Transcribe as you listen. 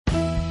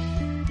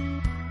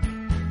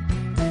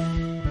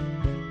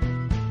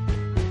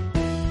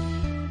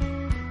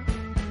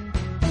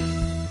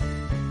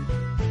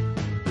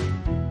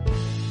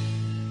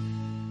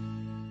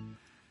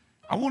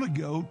I want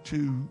to go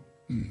to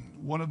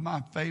one of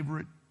my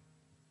favorite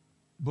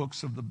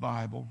books of the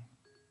Bible,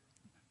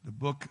 the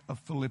book of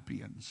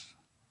Philippians.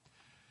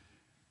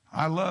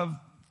 I love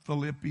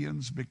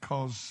Philippians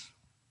because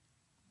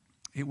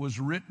it was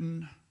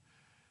written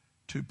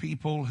to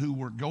people who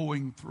were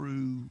going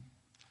through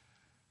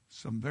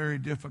some very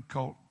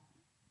difficult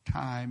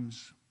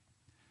times.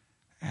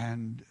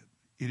 And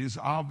it is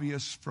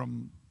obvious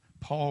from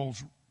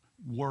Paul's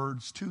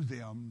words to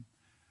them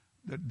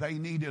that they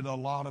needed a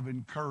lot of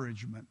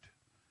encouragement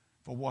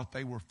for what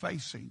they were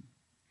facing.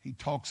 He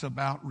talks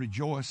about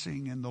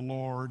rejoicing in the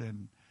Lord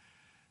and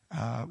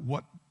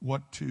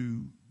what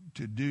to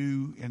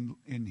do in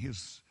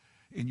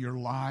your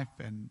life,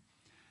 and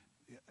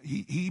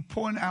he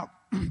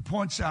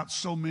points out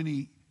so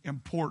many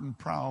important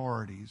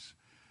priorities.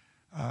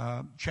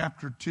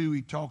 Chapter 2,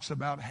 he talks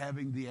about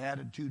having the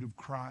attitude of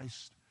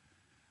Christ,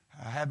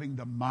 having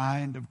the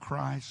mind of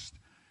Christ,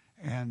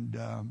 and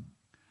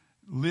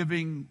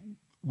living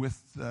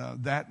with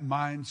that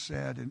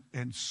mindset,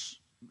 and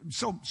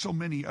so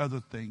many other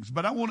things.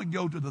 But I want to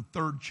go to the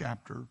 3rd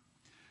chapter,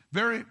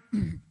 very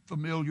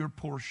familiar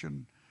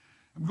portion.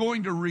 I'm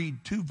going to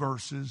read 2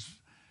 verses,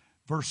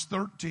 verse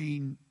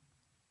 13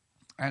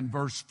 and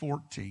verse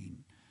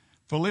 14.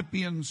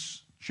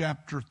 Philippians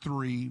chapter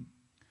 3,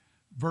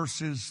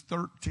 verses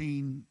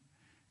 13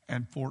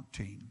 and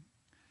 14.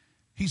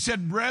 He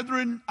said,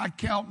 "Brethren, I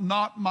count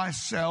not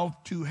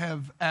myself to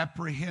have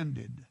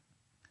apprehended,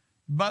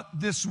 but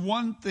this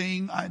one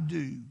thing I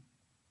do,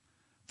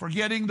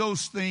 forgetting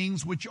those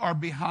things which are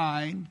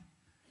behind,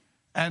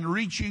 and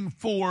reaching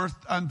forth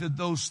unto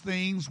those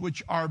things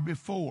which are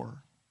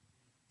before.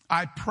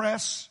 I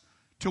press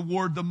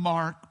toward the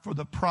mark for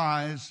the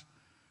prize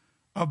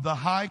of the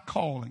high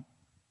calling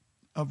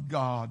of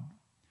God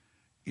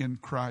in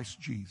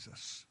Christ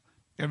Jesus."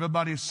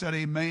 Everybody said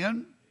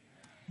amen.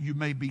 You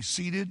may be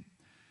seated.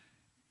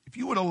 If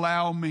you would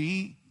allow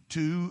me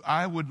to,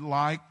 I would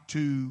like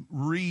to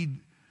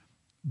read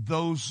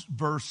those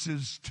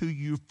verses to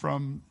you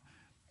from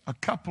a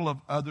couple of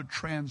other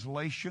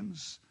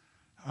translations.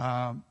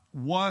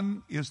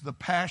 One is the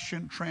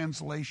Passion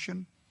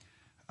Translation,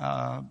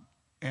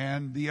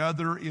 and the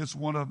other is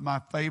one of my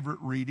favorite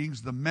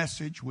readings, the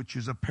Message, which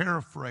is a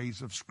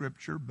paraphrase of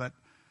Scripture, but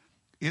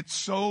it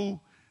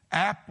so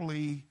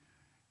aptly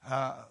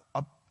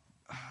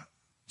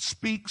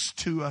speaks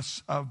to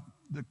us of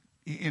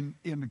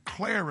in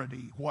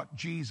clarity what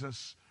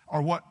Jesus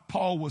or what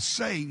Paul was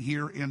saying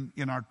here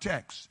in our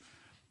text.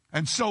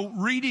 And so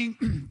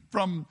reading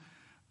from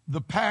the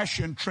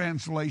Passion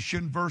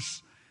Translation,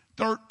 verse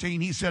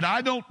 13, he said,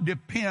 "I don't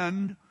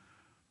depend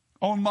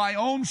on my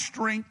own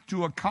strength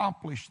to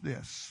accomplish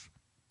this.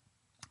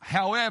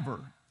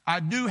 However,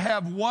 I do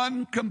have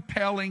one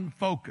compelling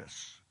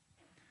focus.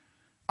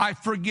 I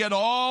forget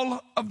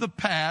all of the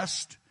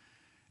past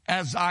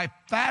as I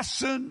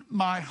fasten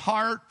my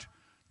heart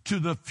to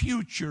the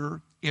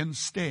future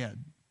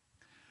instead.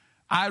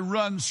 I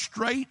run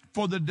straight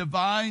for the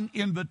divine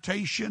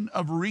invitation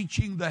of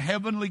reaching the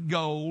heavenly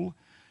goal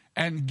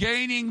and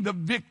gaining the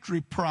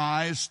victory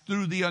prize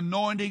through the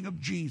anointing of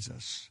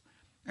Jesus."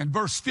 And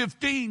verse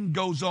 15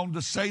 goes on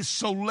to say,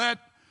 "So let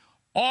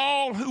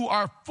all who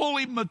are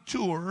fully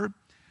mature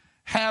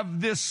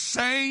have this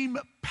same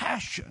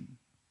passion.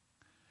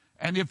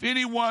 And if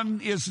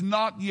anyone is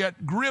not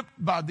yet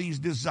gripped by these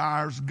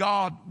desires,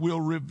 God will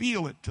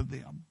reveal it to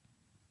them."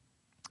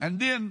 And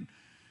then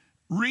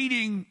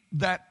reading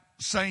that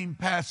same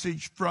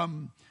passage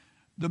from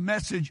the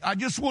Message, I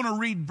just want to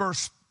read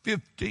verse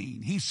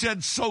 15. He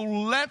said, "So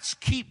let's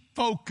keep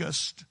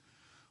focused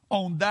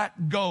on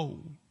that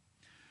goal.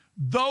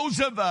 Those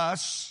of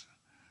us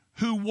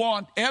who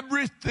want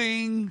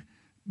everything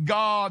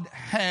God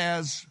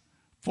has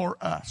for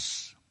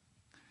us."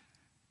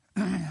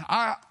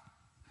 I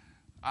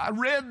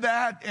read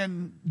that,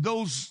 and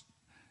those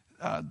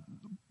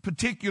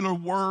particular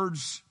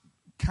words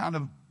kind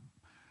of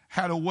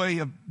had a way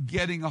of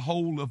getting a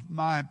hold of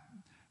my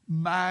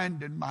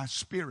mind and my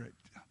spirit.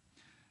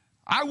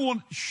 I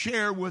want to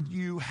share with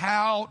you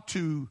how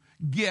to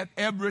get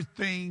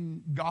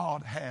everything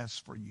God has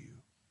for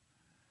you.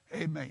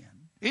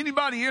 Amen.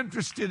 Anybody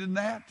interested in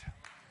that?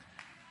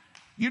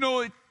 You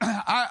know,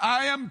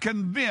 I am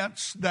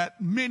convinced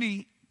that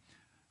many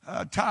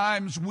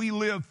times we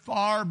live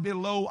far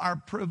below our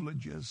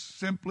privileges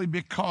simply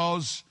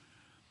because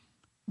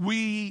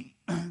we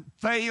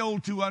fail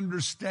to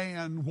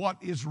understand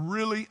what is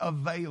really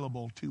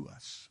available to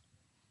us.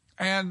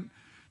 And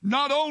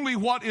not only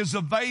what is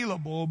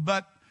available,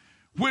 but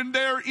when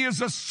there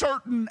is a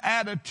certain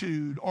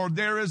attitude or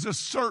there is a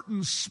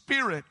certain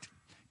spirit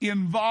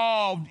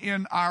involved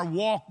in our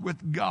walk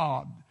with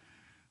God,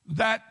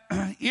 that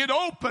it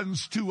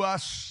opens to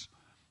us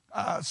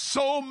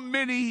so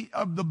many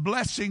of the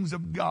blessings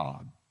of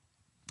God.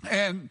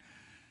 And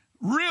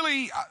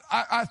really,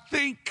 I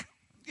think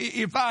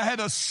if I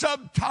had a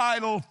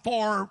subtitle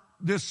for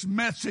this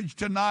message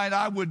tonight,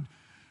 I would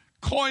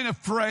coin a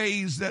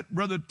phrase that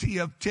Brother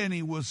T.F.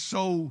 Tenney was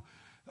so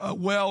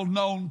well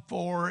known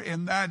for,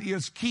 and that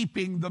is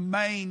keeping the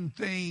main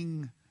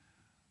thing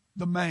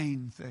the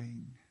main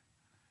thing.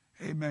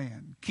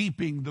 Amen.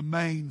 Keeping the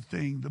main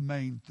thing the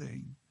main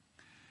thing.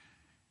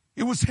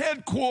 It was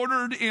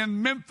headquartered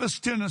in Memphis,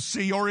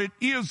 Tennessee, or it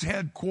is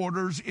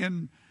headquarters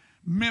in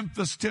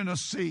Memphis,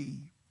 Tennessee.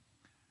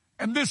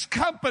 And this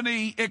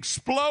company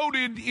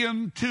exploded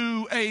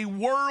into a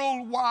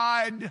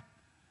worldwide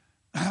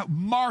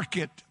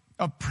market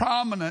of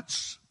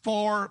prominence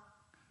for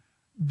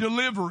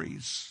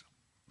deliveries.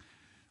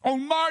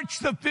 On March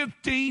the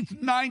 15th,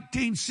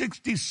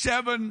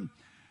 1967,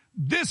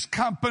 this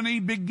company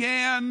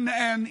began,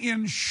 and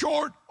in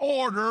short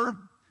order,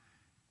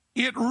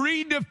 it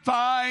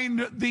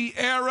redefined the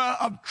era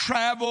of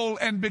travel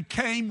and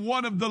became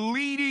one of the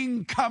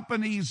leading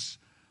companies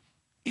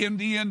in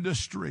the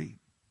industry.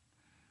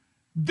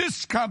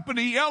 This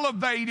company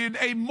elevated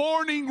a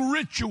morning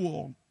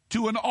ritual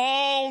to an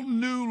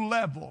all-new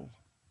level,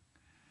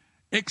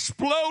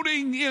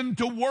 exploding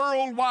into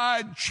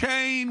worldwide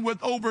chain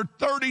with over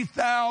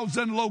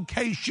 30,000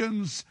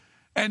 locations,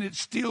 and it's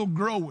still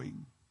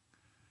growing.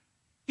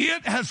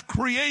 It has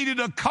created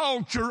a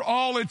culture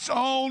all its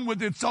own,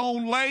 with its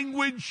own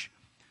language,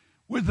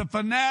 with a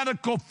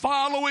fanatical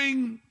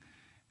following,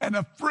 and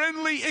a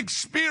friendly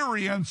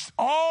experience,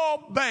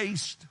 all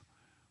based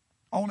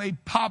on a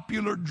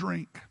popular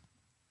drink.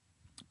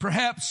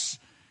 Perhaps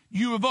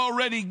you have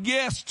already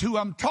guessed who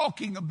I'm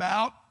talking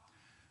about,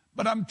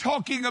 but I'm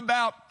talking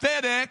about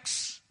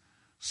FedEx,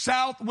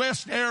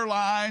 Southwest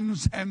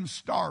Airlines, and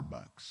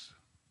Starbucks.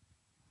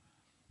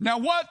 Now,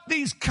 what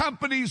these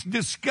companies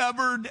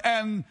discovered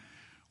and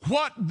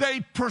what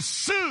they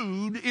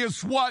pursued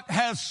is what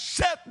has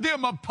set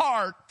them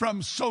apart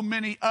from so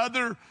many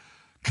other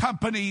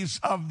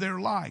companies of their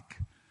like.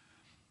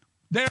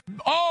 There's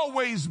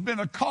always been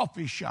a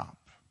coffee shop,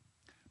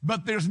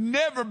 but there's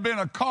never been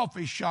a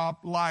coffee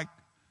shop like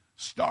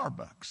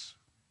Starbucks.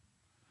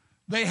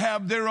 They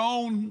have their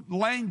own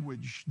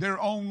language, their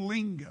own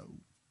lingo.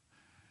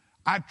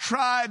 I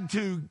tried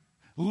to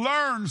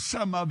learn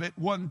some of it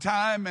one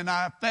time, and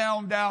I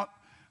found out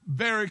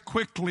very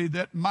quickly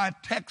that my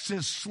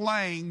Texas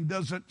slang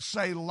doesn't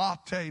say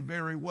latte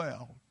very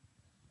well.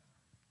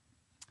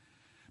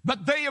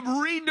 But they have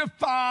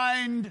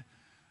redefined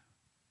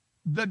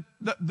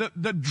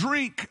the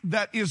drink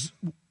that is,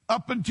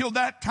 up until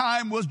that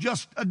time, was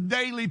just a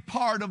daily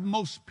part of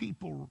most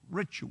people's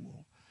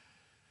ritual.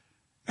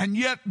 And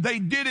yet they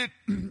did it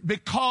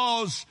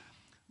because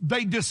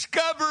they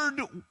discovered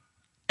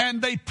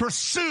and they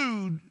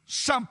pursued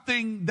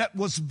something that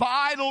was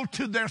vital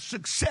to their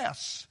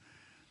success.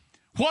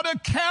 What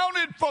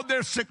accounted for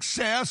their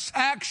success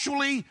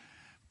actually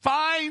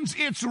finds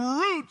its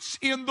roots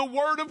in the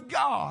Word of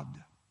God.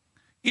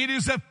 It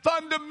is a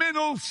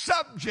fundamental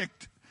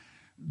subject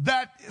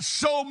that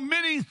so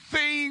many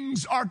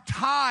things are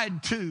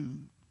tied to,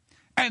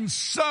 and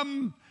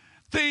some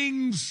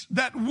things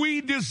that we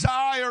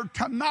desire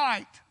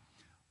tonight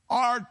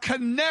are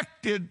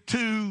connected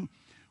to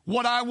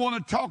what I want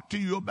to talk to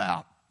you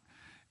about,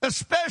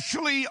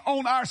 especially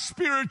on our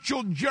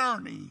spiritual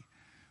journey.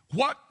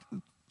 What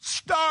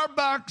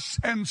Starbucks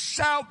and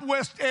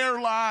Southwest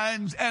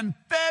Airlines and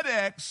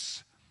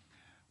FedEx,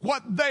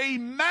 what they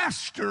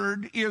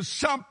mastered is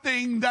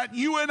something that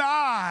you and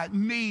I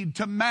need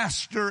to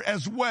master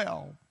as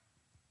well.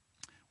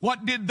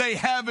 What did they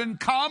have in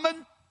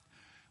common?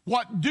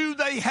 What do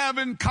they have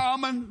in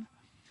common?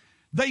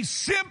 They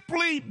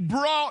simply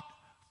brought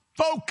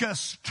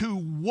focus to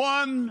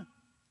one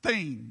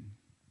thing.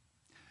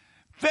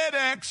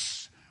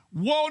 FedEx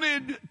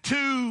wanted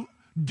to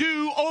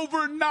do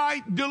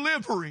overnight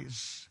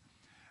deliveries,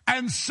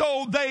 and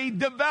so they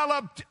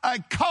developed a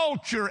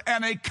culture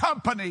and a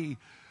company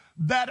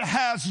that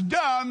has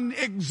done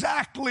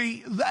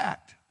exactly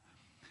that.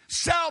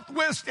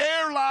 Southwest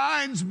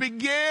Airlines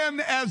began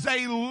as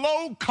a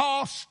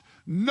low-cost,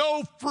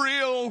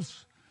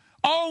 no-frills,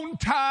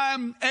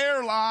 on-time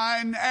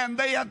airline, and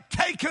they have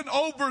taken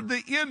over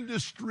the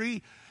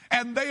industry,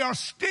 and they are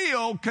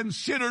still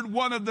considered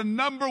one of the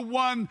number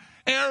one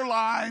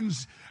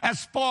airlines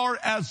as far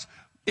as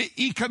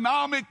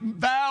economic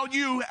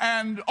value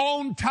and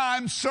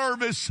on-time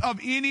service of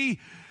any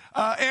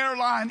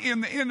airline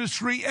in the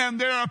industry. And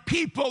there are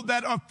people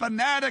that are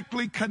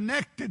fanatically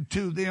connected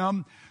to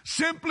them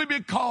simply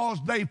because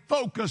they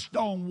focused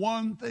on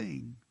one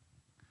thing.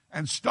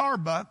 And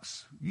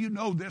Starbucks, you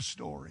know this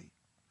story.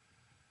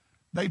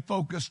 They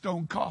focused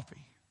on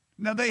coffee.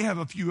 Now, they have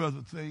a few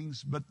other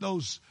things, but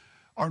those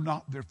are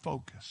not their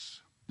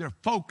focus. Their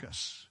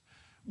focus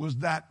was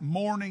that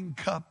morning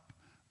cup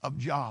of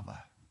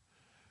Java,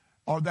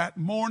 or that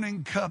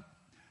morning cup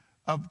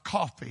of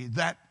coffee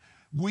that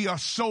we are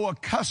so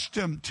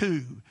accustomed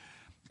to.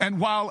 And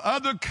while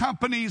other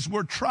companies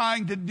were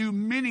trying to do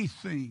many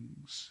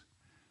things,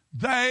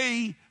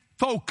 they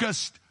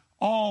focused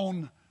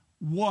on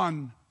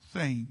one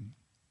thing.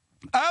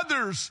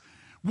 Others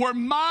were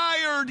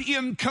mired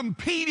in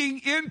competing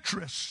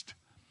interest.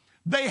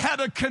 They had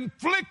a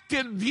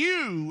conflicted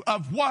view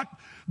of what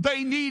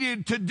they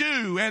needed to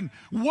do. And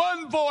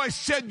one voice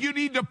said, you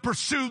need to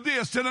pursue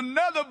this. And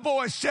another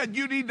voice said,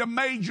 you need to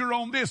major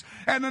on this.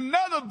 And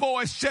another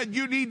voice said,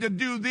 you need to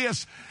do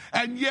this.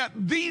 And yet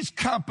these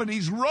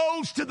companies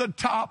rose to the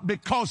top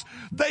because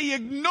they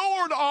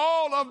ignored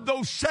all of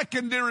those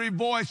secondary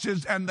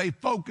voices and they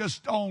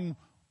focused on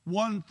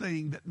one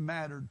thing that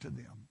mattered to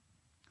them.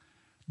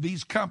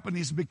 These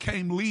companies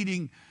became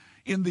leading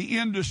in the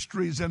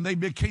industries, and they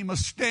became a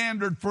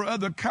standard for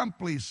other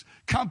companies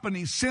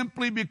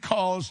simply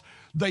because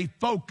they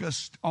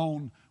focused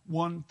on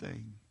one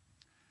thing.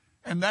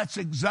 And that's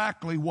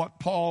exactly what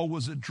Paul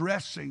was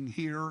addressing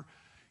here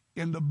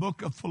in the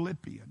book of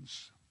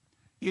Philippians.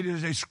 It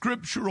is a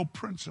scriptural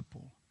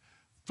principle.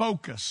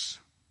 Focus.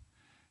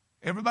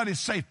 Everybody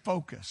say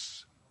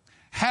focus.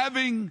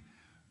 Having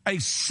a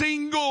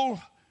single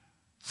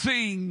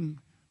thing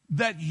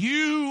that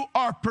you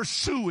are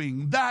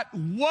pursuing, that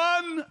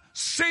one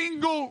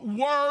single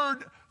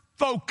word,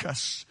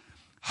 focus,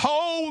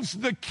 holds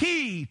the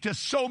key to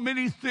so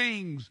many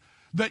things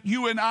that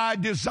you and I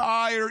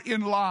desire in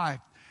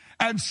life.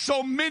 And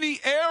so many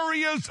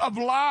areas of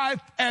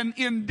life and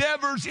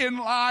endeavors in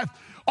life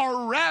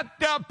are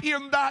wrapped up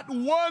in that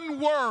one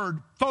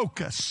word,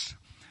 focus.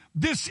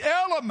 This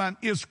element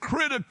is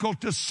critical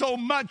to so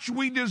much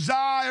we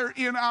desire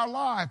in our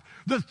life.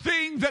 The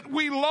thing that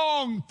we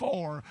long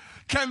for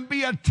can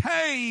be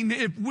attained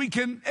if we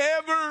can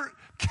ever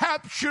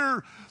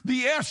capture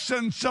the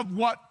essence of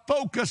what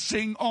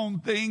focusing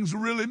on things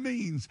really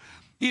means.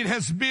 It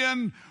has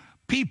been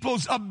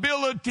people's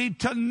ability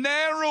to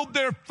narrow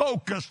their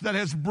focus that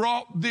has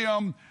brought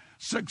them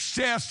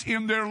success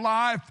in their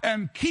life,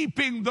 and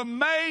keeping the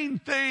main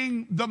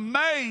thing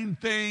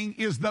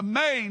is the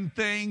main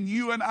thing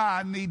you and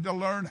I need to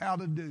learn how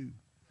to do.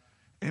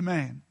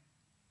 Amen.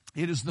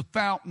 It is the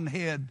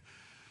fountainhead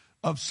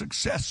of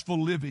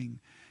successful living,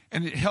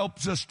 and it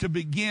helps us to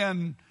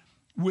begin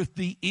with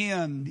the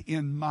end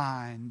in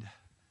mind.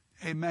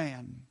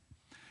 Amen.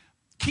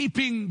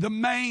 Keeping the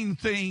main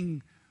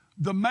thing,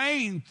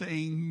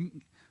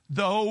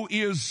 though,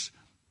 is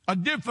a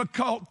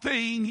difficult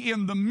thing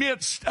in the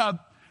midst of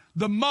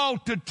the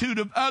multitude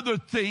of other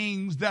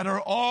things that are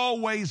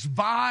always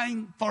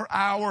vying for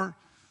our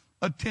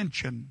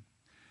attention.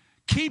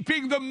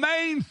 Keeping the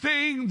main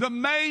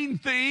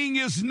thing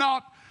is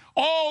not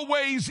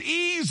always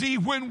easy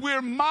when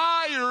we're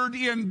mired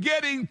in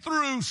getting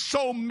through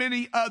so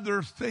many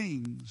other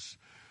things.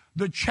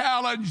 The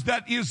challenge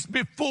that is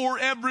before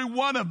every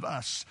one of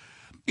us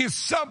is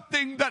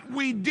something that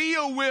we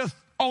deal with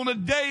on a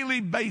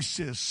daily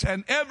basis,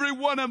 and every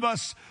one of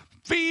us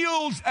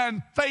feels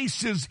and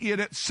faces it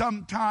at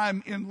some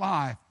time in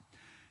life.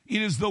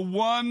 It is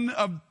one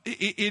of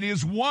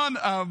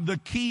the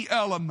key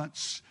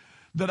elements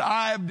that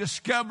I have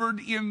discovered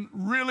in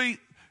really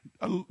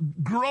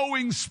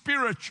growing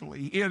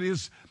spiritually. It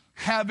is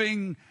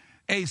having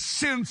a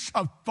sense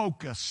of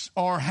focus,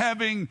 or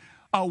having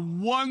a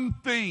one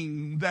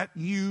thing that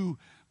you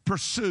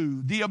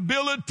pursue. The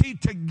ability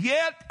to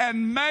get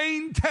and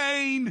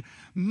maintain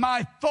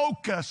my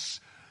focus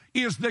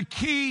is the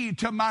key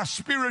to my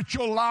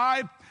spiritual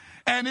life,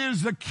 and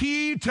is the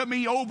key to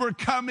me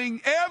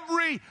overcoming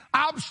every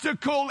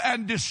obstacle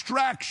and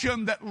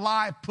distraction that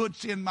life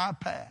puts in my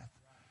path.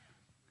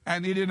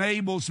 And it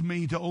enables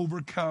me to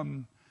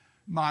overcome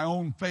my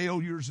own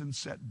failures and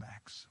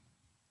setbacks.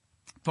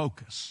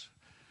 Focus.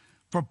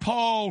 For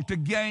Paul to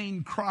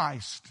gain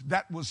Christ,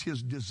 that was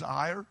his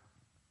desire.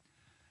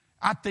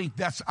 I think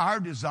that's our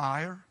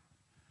desire.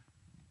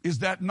 Is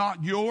that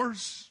not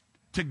yours?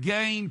 To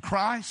gain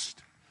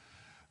Christ?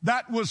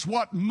 That was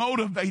what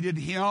motivated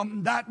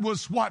him. That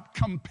was what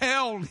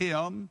compelled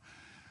him.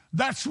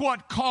 That's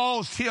what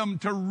caused him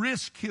to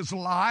risk his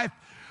life.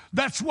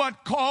 That's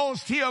what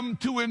caused him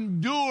to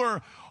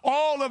endure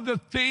all of the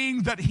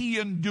things that he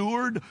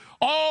endured,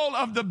 all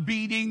of the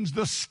beatings,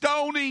 the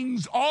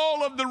stonings,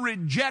 all of the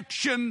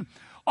rejection.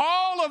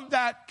 All of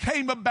that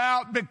came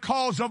about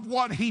because of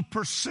what he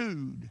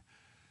pursued.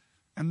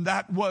 And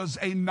that was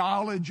a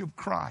knowledge of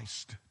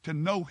Christ, to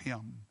know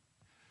him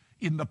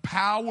in the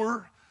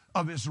power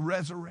of his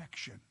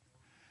resurrection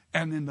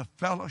and in the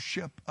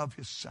fellowship of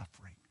his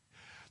suffering.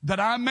 That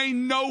I may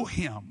know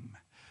him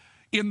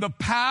in the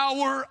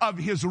power of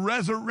his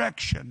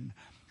resurrection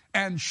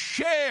and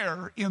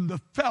share in the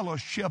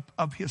fellowship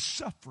of his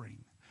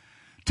suffering.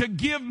 To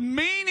give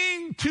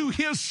meaning to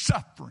his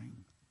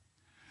suffering.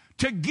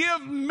 To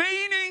give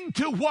meaning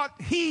to what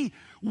he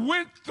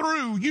went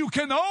through. You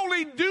can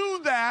only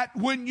do that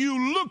when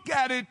you look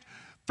at it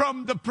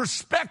from the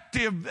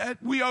perspective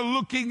that we are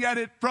looking at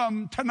it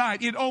from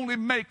tonight. It only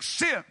makes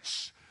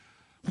sense.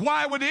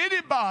 Why would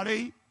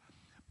anybody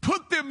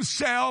put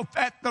themselves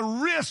at the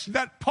risk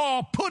that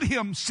Paul put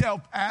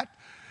himself at,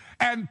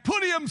 and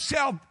put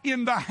himself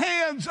in the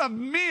hands of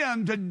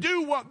men to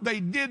do what they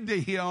did to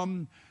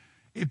him,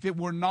 if it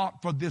were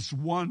not for this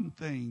one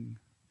thing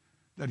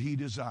that he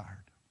desired?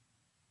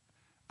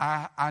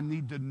 I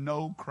need to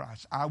know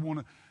Christ. I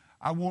want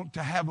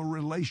to have a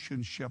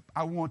relationship.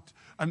 I want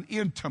an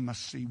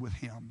intimacy with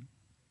him.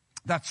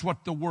 That's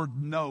what the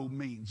word know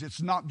means.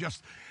 It's not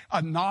just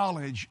a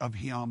knowledge of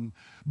him,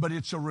 but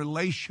it's a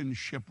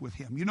relationship with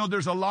him. You know,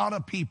 there's a lot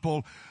of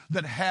people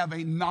that have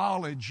a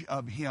knowledge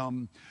of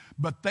him,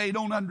 but they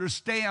don't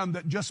understand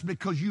that just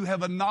because you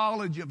have a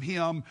knowledge of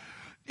him,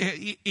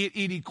 it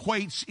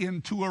equates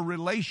into a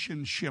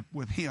relationship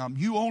with him.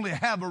 You only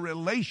have a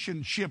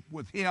relationship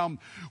with him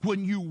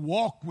when you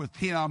walk with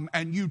him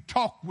and you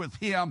talk with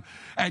him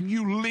and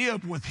you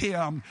live with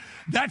him.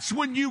 That's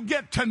when you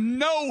get to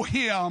know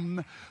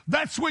him.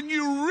 That's when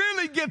you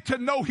really get to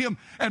know him.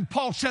 And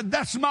Paul said,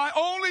 that's my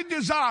only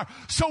desire.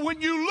 So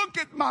when you look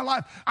at my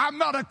life, I'm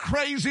not a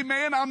crazy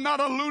man. I'm not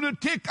a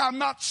lunatic. I'm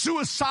not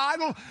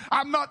suicidal.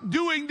 I'm not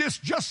doing this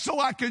just so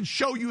I can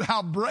show you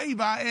how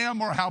brave I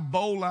am or how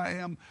bold I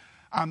am.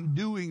 I'm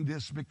doing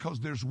this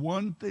because there's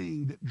one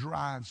thing that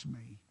drives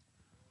me.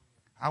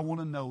 I want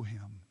to know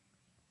him.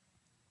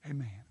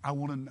 Amen. I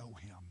want to know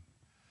him.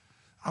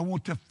 I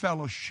want to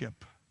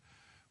fellowship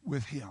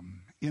with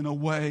him in a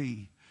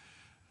way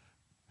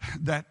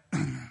that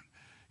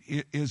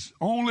is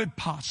only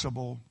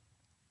possible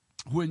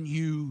when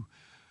you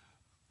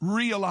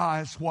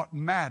realize what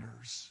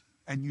matters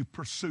and you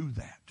pursue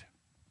that.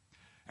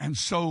 And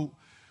so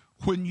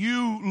when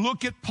you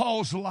look at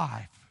Paul's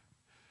life,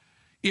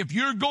 if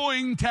you're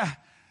going to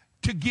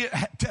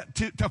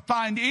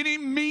find any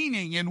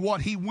meaning in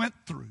what he went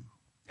through,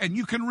 and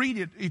you can read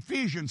it,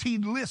 Ephesians, he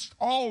lists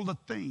all the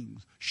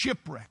things.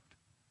 Shipwrecked.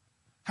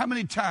 How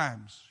many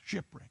times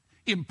shipwrecked?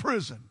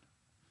 Imprisoned.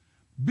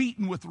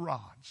 Beaten with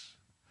rods.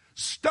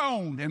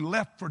 Stoned and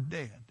left for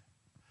dead.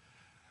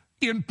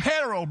 In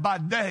peril by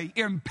day.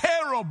 In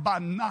peril by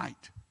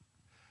night.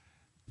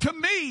 To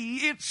me,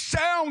 it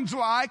sounds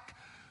like,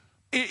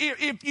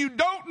 if you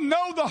don't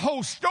know the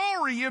whole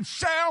story, it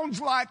sounds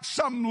like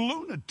some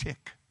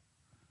lunatic,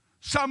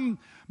 some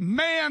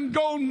man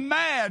gone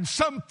mad,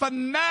 some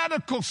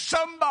fanatical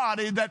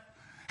somebody that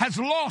has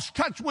lost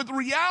touch with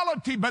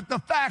reality. But the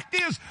fact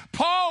is,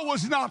 Paul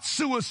was not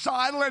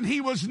suicidal and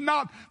he was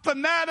not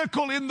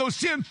fanatical in the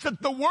sense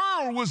that the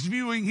world was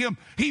viewing him.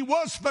 He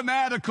was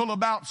fanatical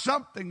about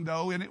something,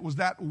 though, and it was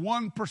that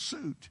one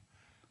pursuit.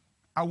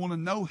 I want to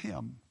know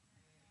him.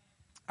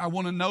 I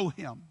want to know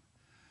him.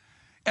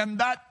 And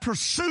that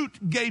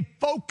pursuit gave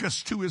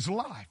focus to his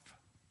life.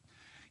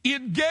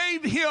 It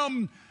gave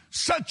him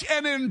such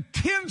an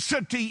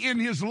intensity in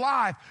his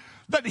life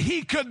that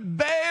he could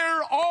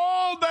bear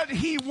all that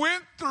he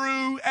went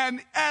through,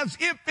 and as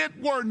if it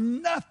were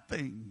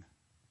nothing,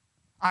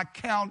 I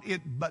count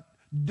it but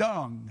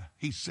dung,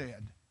 he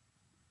said,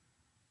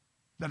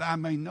 that I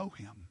may know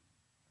him.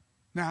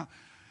 Now,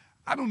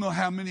 I don't know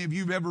how many of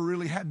you have ever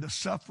really had to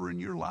suffer in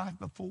your life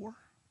before.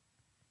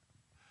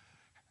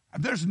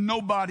 There's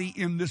nobody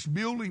in this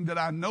building that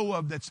I know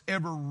of that's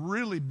ever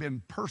really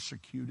been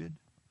persecuted.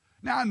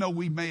 Now, I know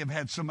we may have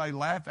had somebody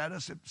laugh at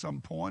us at some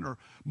point or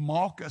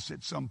mock us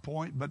at some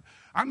point, but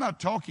I'm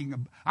talking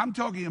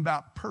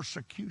about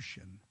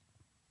persecution.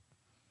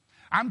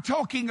 I'm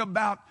talking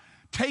about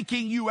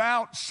taking you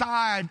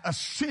outside a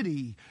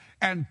city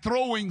and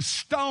throwing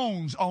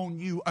stones on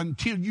you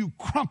until you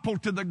crumple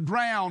to the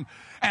ground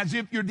as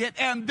if you're dead.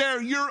 And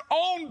they're your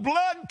own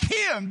blood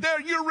kin.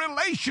 They're your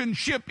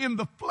relationship in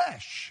the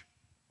flesh.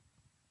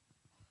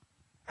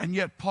 And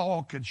yet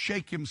Paul could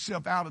shake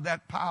himself out of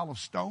that pile of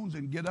stones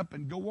and get up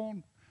and go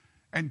on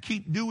and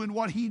keep doing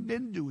what he'd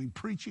been doing,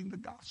 preaching the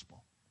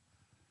gospel.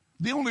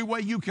 The only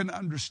way you can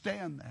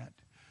understand that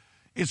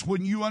is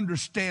when you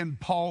understand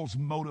Paul's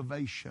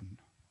motivation.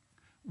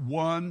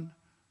 One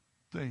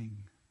thing.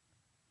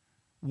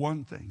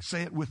 One thing.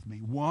 Say it with me.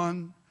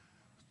 One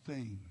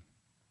thing.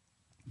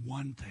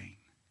 One thing.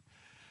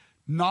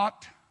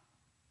 Not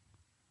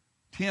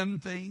 10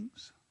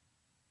 things.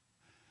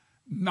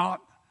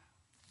 Not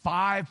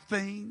 5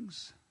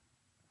 things.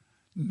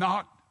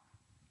 Not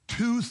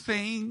 2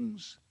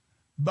 things.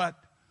 But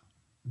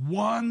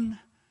one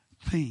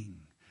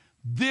thing.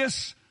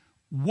 This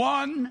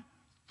one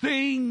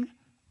thing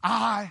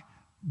I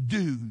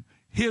do.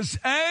 His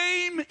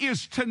aim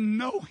is to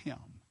know him.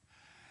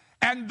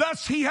 And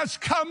thus he has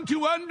come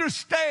to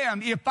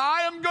understand, if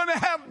I am going to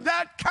have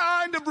that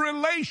kind of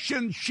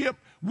relationship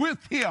with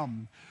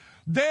him,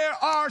 there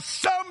are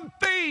some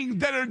things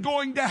that are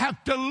going to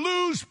have to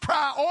lose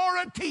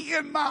priority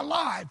in my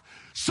life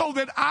so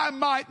that I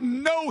might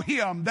know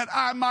him, that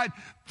I might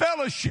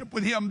fellowship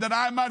with him, that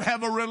I might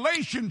have a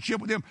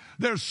relationship with him.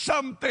 There's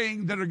some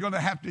things that are going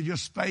to have to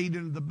just fade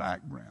into the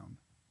background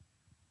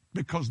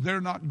because they're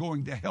not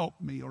going to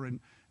help me or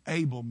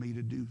enable me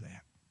to do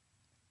that.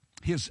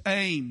 His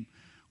aim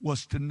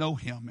was to know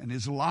him, and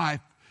his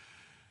life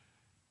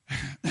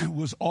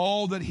was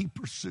all that he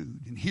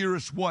pursued. And here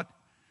is what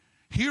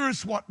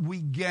we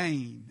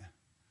gain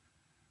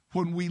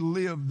when we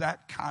live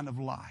that kind of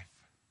life.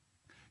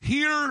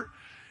 Here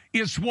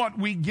is what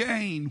we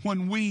gain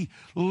when we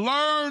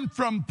learn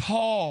from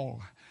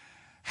Paul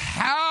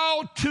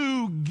how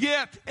to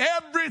get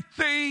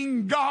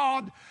everything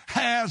God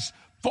has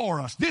for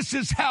us. This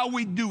is how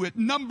we do it.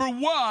 Number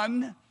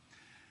one,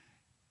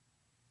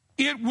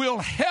 it will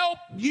help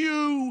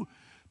you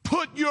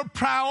put your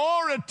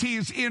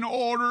priorities in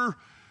order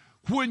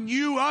when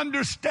you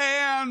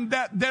understand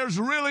that there's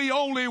really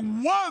only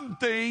one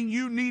thing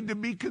you need to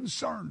be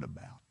concerned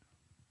about.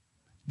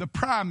 The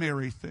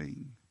primary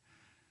thing.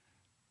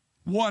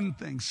 One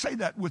thing. Say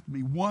that with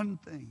me. One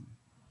thing.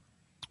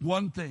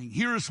 One thing.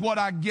 Here's what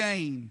I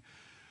gain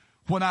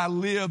when I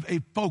live a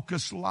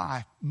focused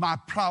life. My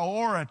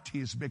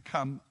priorities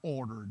become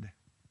ordered.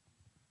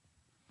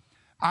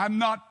 I'm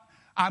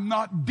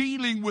not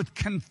dealing with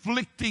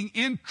conflicting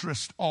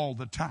interest all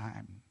the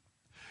time.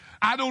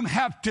 I don't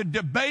have to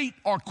debate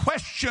or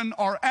question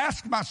or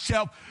ask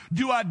myself,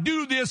 do I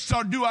do this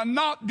or do I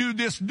not do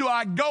this? Do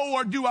I go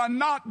or do I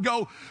not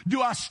go?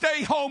 Do I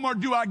stay home or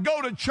do I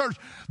go to church?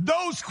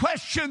 Those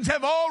questions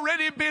have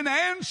already been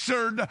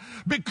answered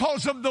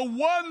because of the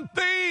one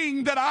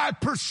thing that I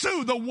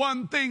pursue, the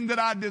one thing that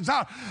I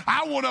desire.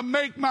 I want to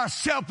make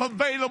myself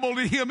available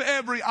to Him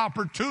every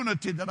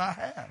opportunity that I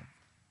have.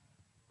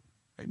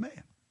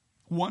 Amen.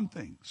 One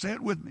thing. Say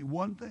it with me.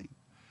 One thing.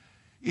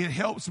 It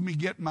helps me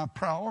get my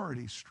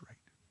priorities straight.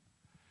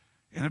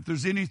 And if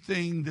there's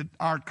anything that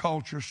our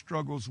culture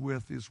struggles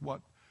with, is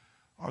what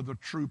are the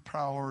true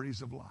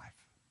priorities of life.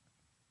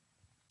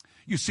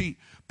 You see,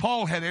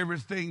 Paul had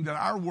everything that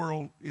our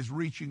world is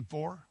reaching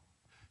for.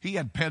 He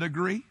had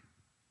pedigree.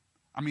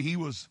 I mean, he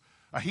was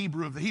a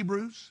Hebrew of the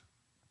Hebrews.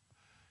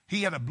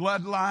 He had a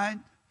bloodline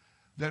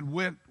that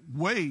went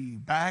way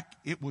back.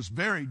 It was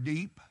very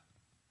deep.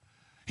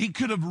 He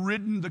could have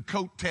ridden the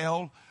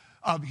coattail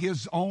of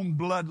his own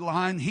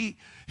bloodline.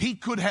 He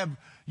could have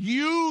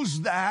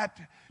used that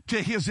to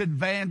his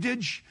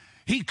advantage.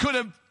 He could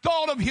have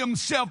thought of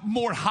himself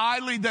more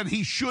highly than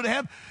he should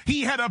have.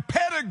 He had a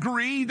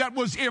pedigree that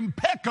was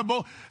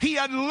impeccable. He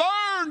had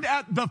learned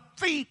at the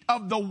feet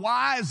of the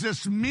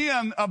wisest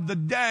men of the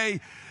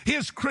day.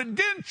 His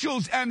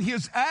credentials and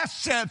his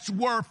assets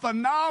were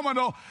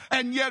phenomenal.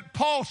 And yet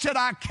Paul said,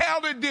 I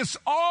counted this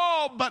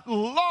all but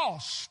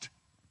lost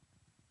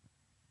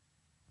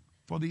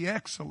for the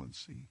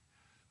excellency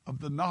of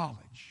the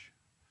knowledge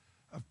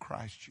of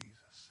Christ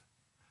Jesus.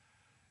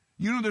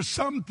 You know, there's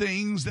some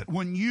things that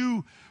when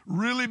you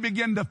really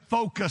begin to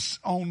focus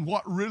on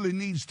what really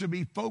needs to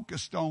be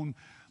focused on,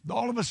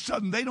 all of a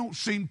sudden they don't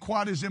seem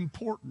quite as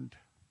important.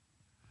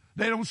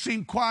 They don't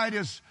seem quite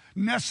as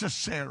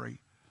necessary.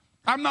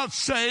 I'm not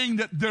saying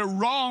that they're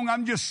wrong.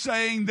 I'm just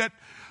saying that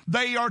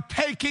they are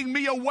taking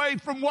me away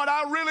from what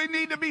I really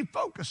need to be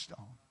focused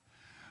on.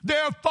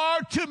 There are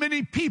far too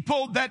many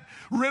people that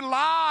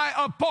rely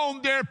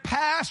upon their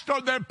past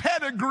or their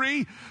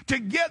pedigree to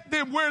get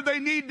them where they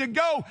need to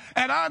go.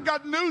 And I've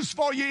got news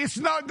for you. It's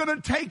not going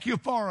to take you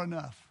far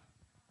enough.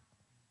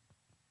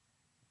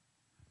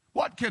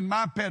 What can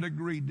my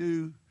pedigree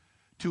do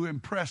to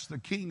impress the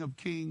King of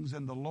Kings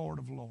and the Lord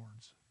of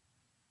Lords?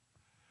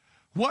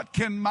 What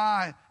can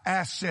my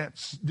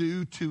assets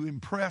do to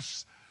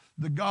impress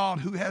the God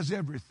who has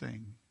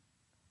everything?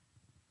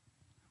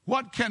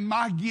 What can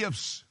my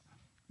gifts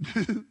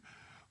do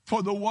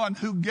for the one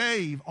who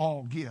gave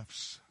all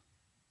gifts?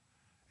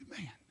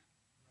 Amen.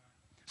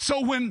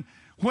 So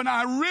when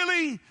I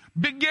really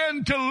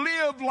begin to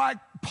live like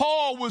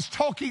Paul was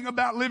talking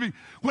about living,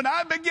 when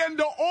I began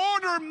to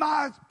order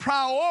my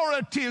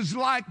priorities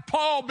like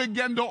Paul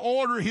began to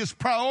order his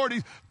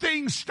priorities,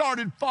 things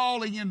started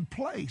falling in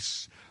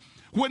place.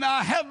 When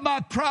I have my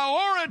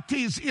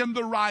priorities in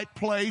the right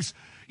place,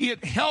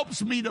 it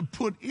helps me to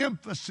put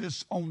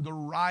emphasis on the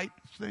right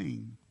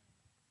thing.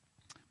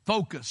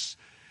 Focus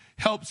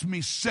helps me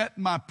set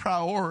my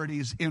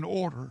priorities in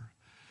order.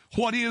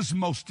 What is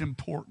most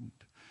important?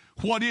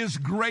 What is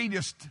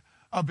greatest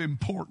of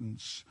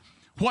importance?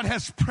 What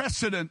has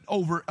precedent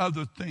over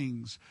other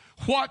things?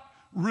 What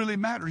really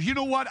matters? You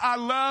know what I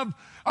love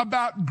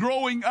about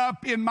growing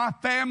up in my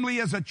family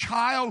as a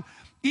child?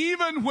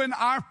 Even when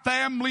our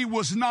family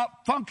was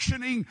not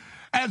functioning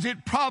as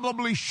it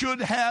probably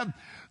should have,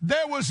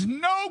 there was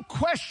no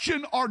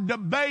question or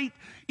debate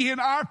in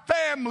our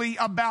family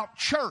about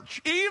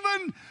church.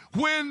 Even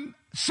when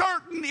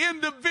certain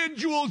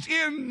individuals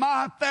in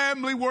my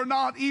family were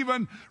not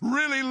even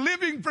really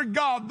living for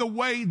God the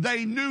way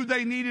they knew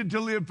they needed to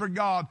live for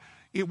God,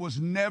 it was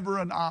never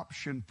an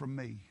option for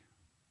me.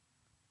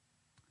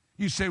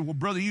 You say, well,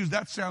 Brother Hughes,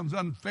 that sounds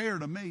unfair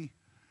to me.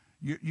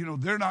 You know,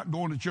 they're not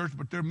going to church,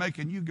 but they're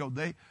making you go.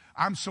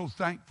 I'm so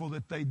thankful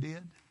that they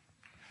did.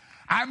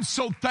 I'm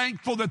so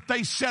thankful that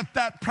they set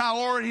that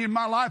priority in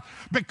my life,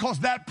 because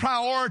that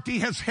priority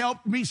has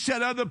helped me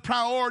set other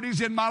priorities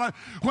in my life.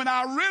 When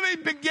I really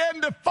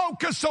begin to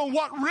focus on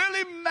what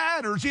really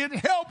matters, it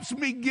helps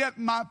me get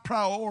my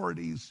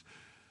priorities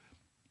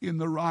in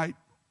the right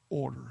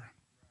order.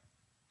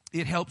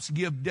 It helps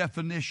give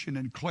definition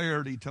and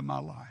clarity to my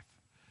life.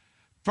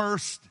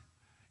 First,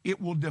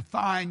 it will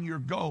define your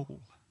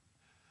goal.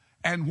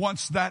 And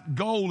once that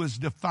goal is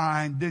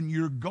defined, then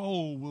your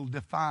goal will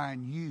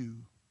define you.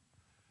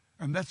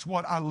 And that's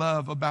what I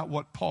love about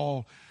what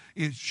Paul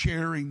is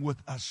sharing with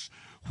us.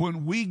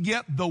 When we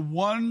get the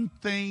one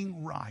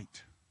thing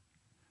right,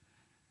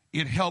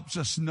 it helps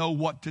us know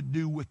what to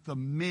do with the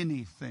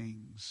many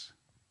things.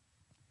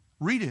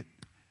 Read it.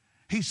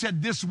 He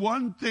said, this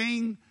one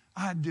thing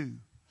I do,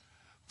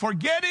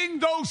 forgetting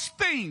those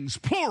things,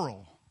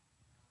 plural,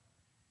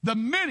 the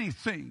many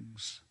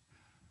things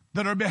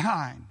that are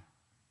behind,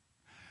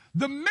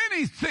 the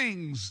many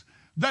things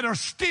that are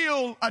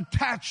still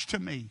attached to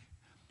me.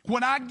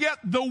 When I get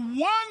the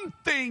one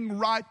thing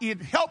right,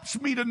 it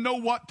helps me to know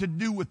what to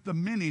do with the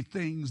many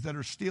things that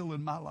are still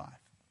in my life.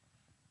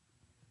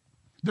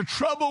 The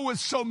trouble with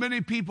so many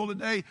people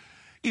today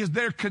is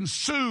they're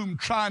consumed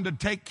trying to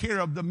take care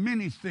of the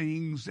many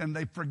things, and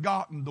they've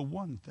forgotten the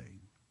one thing.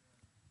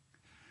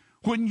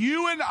 When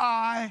you and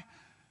I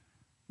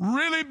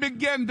really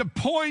begin to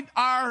point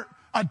our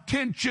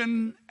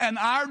attention and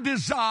our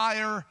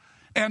desire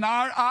and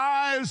our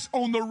eyes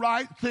on the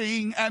right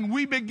thing, and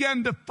we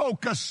begin to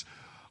focus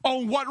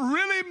on what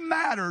really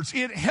matters,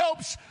 it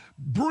helps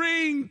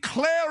bring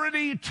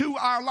clarity to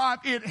our life.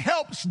 It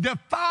helps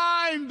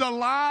define the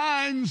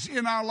lines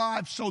in our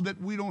life so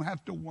that we don't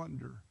have to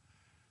wonder,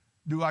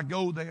 do I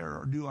go there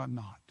or do I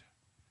not?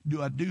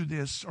 Do I do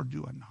this or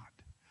do I not?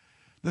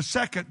 The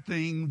second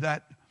thing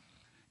that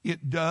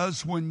it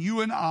does when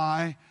you and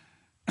I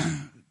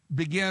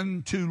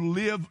begin to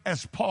live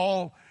as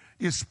Paul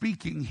is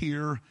speaking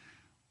here,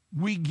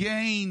 we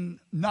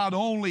gain not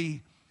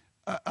only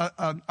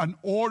an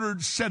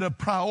ordered set of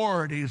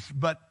priorities,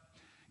 but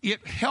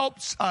it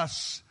helps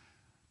us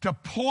to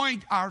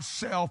point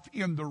ourselves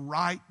in the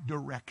right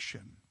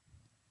direction.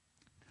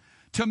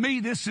 To me,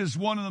 this is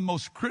one of the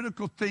most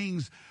critical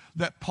things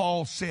that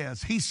Paul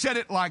says. He said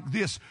it like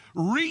this,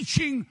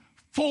 reaching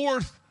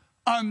forth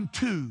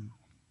unto.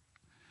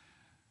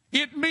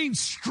 It means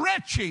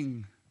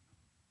stretching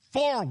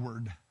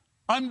forward.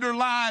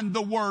 Underline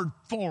the word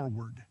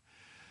forward.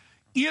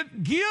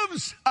 It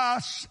gives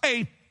us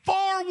a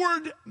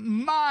forward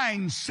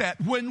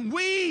mindset. When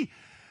we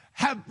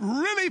have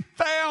really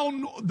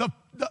found the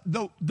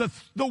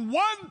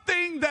one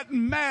thing that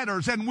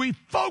matters and we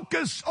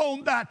focus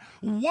on that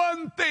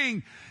one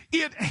thing,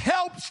 it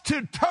helps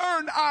to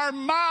turn our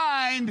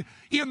mind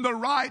in the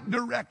right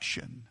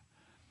direction.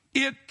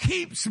 It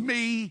keeps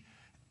me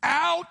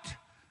out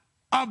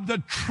of the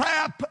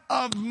trap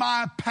of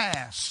my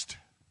past.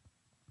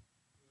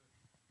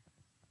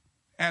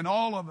 And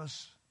all of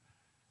us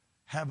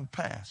have a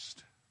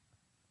past.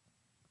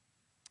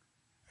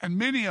 And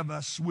many of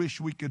us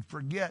wish we could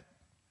forget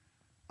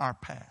our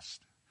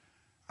past.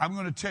 I'm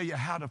going to tell you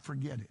how to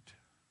forget it.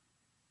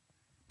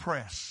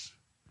 Press,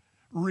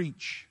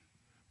 reach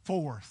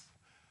forth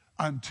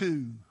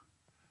unto.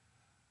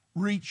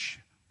 Reach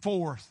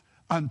forth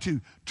unto.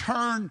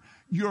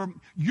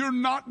 You're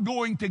not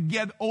going to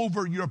get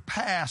over your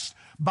past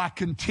by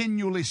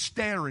continually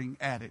staring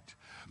at it,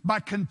 by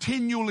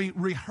continually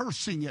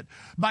rehearsing it,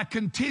 by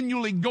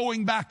continually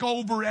going back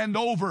over and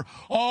over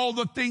all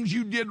the things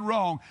you did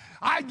wrong.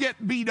 I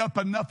get beat up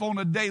enough on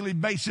a daily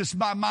basis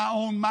by my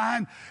own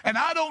mind, and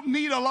I don't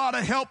need a lot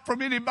of help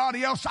from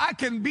anybody else. I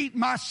can beat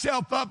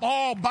myself up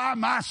all by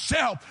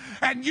myself,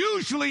 and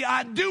usually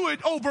I do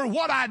it over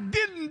what I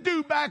didn't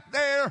do back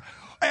there.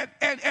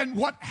 And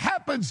what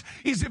happens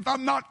is, if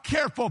I'm not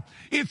careful,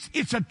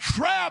 it's a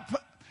trap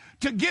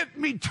to get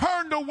me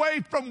turned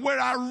away from where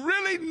I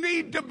really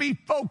need to be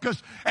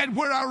focused and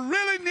where I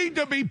really need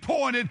to be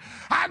pointed.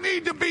 I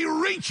need to be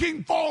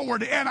reaching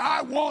forward, and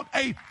I want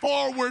a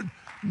forward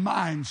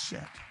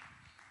mindset.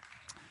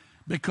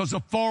 Because a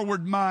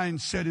forward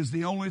mindset is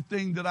the only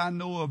thing that I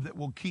know of that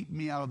will keep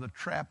me out of the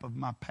trap of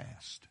my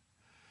past.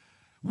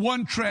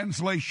 One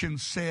translation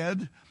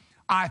said,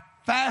 I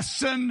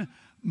fasten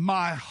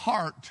my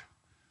heart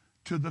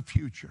to the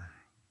future.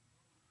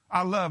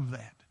 I love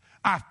that.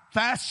 I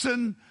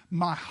fasten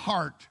my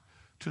heart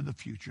to the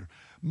future.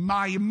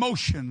 My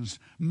emotions,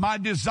 my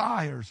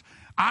desires.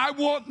 I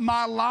want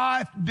my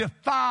life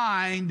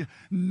defined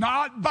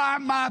not by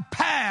my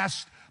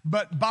past,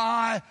 but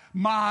by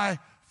my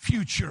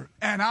future.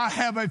 And I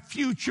have a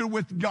future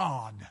with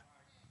God.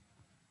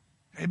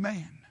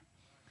 Amen.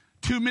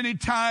 Too many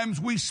times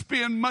we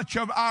spend much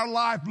of our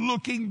life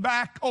looking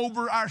back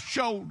over our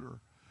shoulder,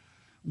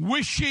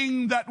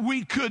 wishing that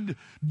we could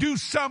do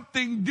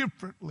something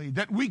differently,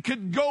 that we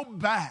could go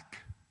back,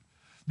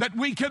 that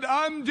we could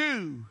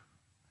undo.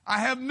 I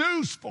have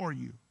news for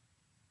you.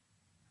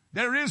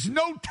 There is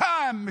no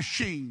time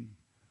machine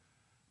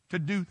to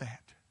do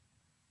that.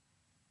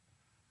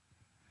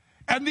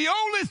 And the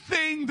only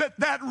thing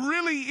that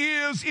really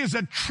is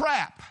a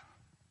trap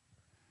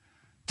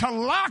to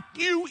lock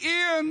you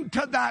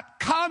into that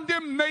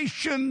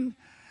condemnation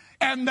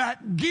and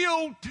that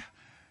guilt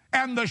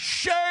and the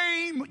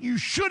shame. You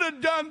should have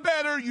done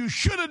better. You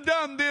should have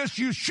done this.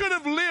 You should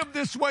have lived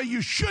this way.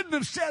 You shouldn't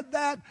have said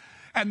that.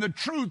 And the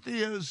truth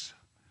is,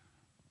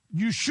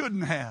 you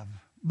shouldn't have,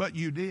 but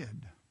you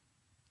did.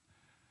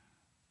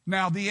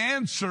 Now, the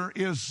answer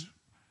is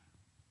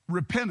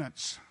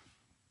repentance.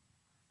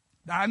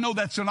 Now, I know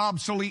that's an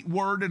obsolete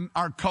word in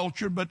our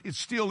culture, but it's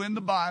still in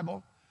the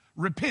Bible.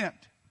 Repent.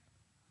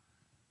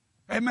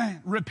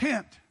 Amen.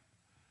 Repent.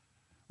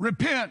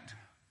 Repent.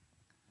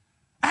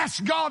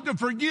 Ask God to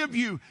forgive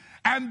you.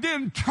 and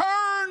then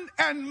turn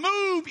and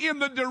move in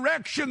the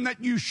direction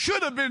that you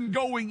should have been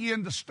going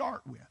in to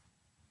start with.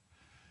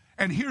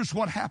 And here's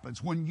what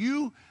happens. When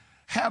you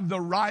have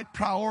the right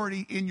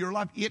priority in your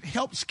life, it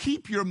helps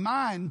keep your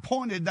mind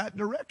pointed that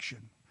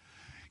direction.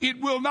 It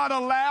will not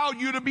allow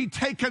you to be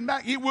taken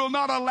back. It will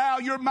not allow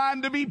your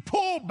mind to be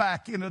pulled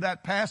back into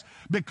that past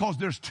because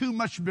there's too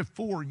much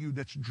before you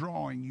that's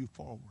drawing you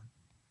forward.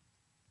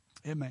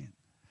 Amen.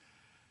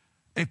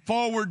 A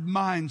forward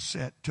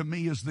mindset, to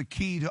me, is the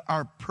key to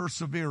our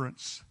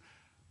perseverance.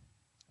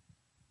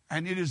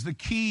 And it is the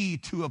key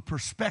to a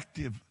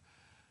perspective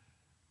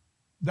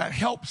that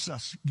helps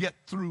us get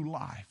through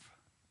life.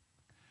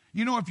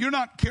 You know, if you're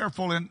not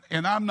careful and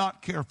I'm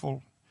not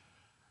careful,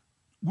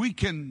 we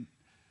can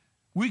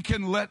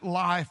let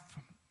life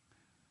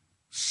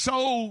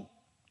so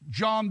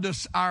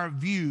jaundice our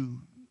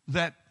view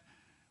that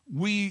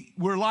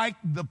we're like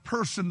the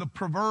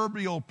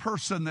proverbial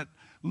person that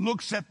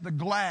looks at the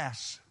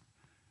glass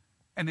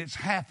and it's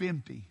half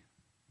empty.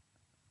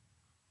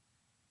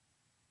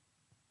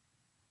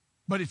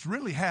 But it's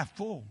really half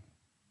full.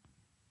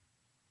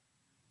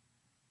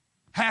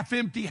 Half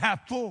empty,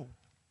 half full.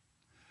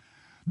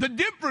 The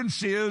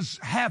difference is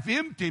half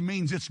empty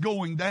means it's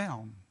going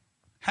down.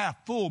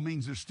 Half full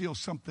means there's still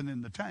something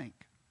in the tank.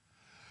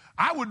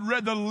 I would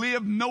rather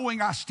live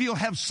knowing I still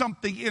have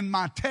something in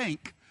my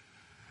tank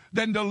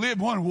than to live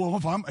wondering,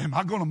 well, am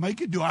I going to make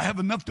it? Do I have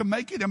enough to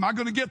make it? Am I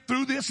going to get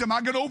through this? Am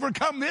I going to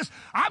overcome this?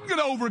 I'm going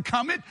to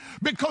overcome it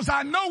because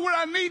I know where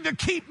I need to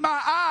keep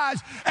my eyes,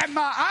 and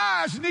my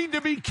eyes need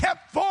to be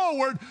kept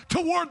forward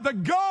toward the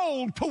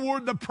goal,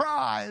 toward the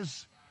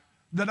prize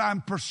that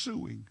I'm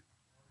pursuing.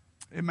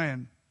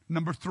 Amen.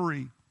 Number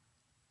 3.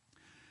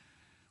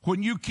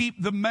 When you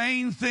keep the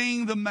main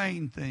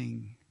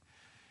thing,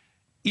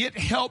 it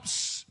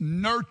helps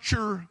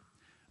nurture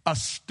a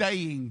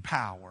staying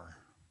power.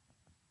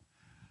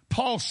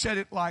 Paul said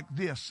it like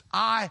this: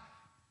 I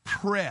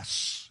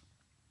press,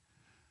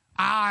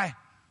 I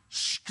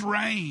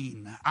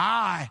strain,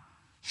 I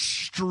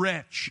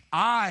stretch,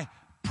 I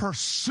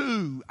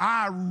pursue,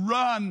 I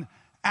run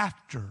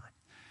after.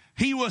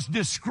 He was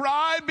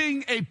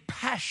describing a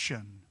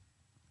passion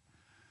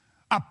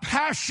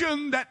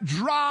that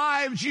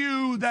drives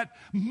you, that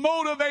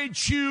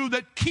motivates you,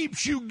 that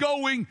keeps you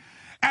going,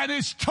 and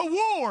is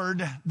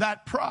toward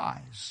that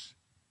prize.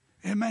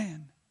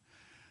 Amen.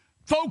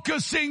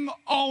 Focusing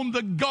on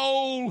the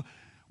goal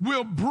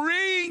will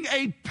bring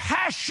a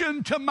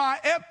passion to my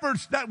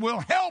efforts that will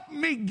help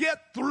me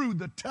get through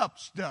the tough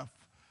stuff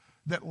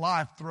that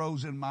life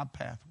throws in my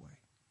pathway.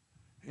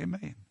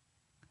 Amen.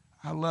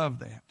 I love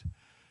that.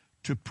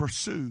 To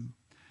pursue.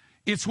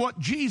 It's what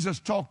Jesus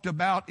talked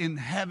about in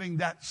having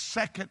that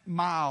second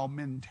mile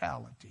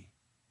mentality.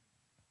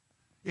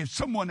 If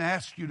someone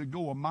asks you to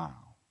go a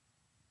mile,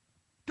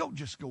 don't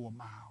just go a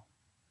mile.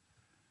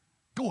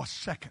 Go a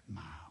second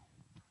mile.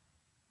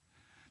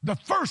 The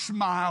first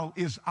mile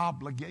is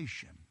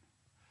obligation.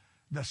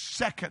 The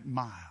second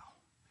mile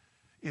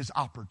is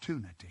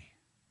opportunity.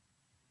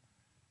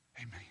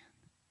 Amen.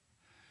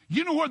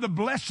 You know where the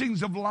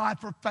blessings of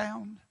life are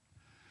found?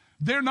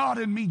 They're not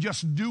in me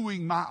just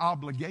doing my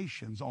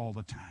obligations all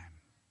the time,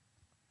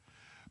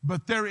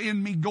 but they're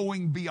in me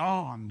going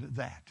beyond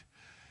that.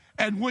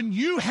 And when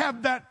you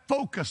have that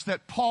focus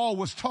that Paul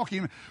was talking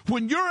about,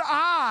 when your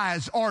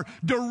eyes are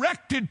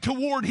directed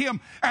toward him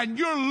and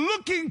you're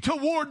looking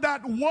toward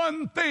that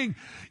one thing,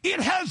 it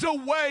has a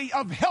way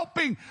of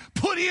helping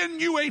put in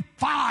you a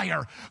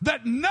fire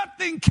that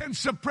nothing can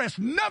suppress,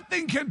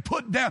 nothing can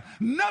put down,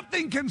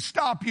 nothing can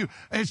stop you.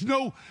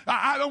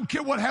 I don't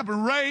care what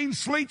happens, rain,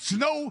 sleet,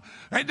 snow,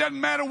 it doesn't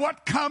matter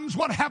what comes,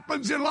 what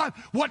happens in life,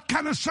 what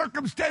kind of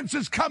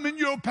circumstances come in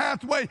your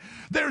pathway.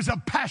 There's a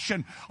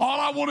passion. All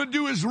I want to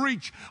do is reach.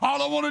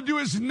 All I want to do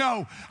is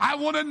know. I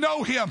want to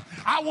know him.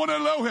 I want to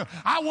know him.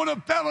 I want to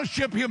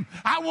fellowship him.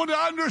 I want to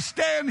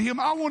understand him.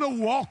 I want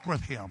to walk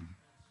with him.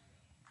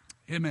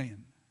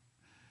 Amen.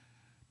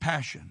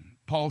 Passion.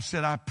 Paul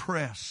said, I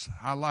press.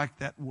 I like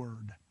that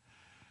word.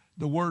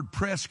 The word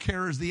press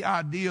carries the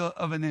idea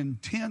of an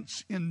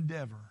intense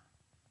endeavor.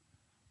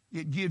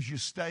 It gives you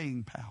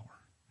staying power.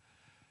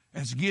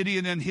 As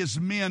Gideon and his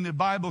men, the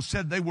Bible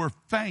said they were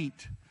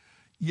faint,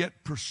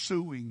 yet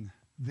pursuing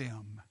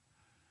them.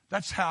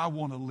 That's how I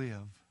want to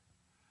live.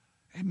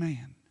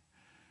 Amen.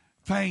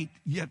 Faint,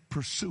 yet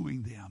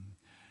pursuing them.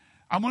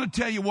 I'm going to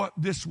tell you what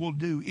this will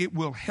do. It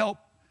will help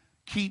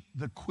keep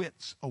the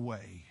quits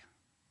away.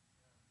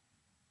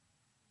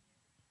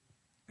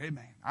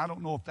 Amen. I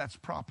don't know if that's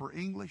proper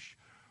English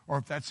or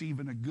if that's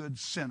even a good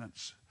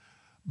sentence,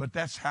 but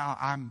that's how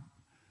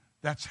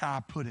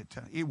I put it.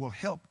 It will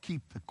help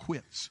keep the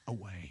quits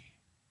away.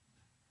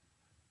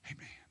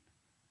 Amen.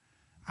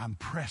 I'm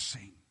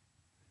pressing.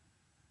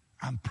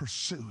 I'm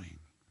pursuing.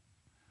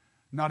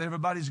 Not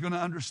everybody's going to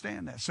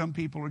understand that. Some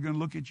people are going to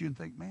look at you and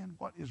think, man,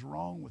 what is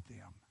wrong with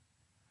them?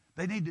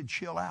 They need to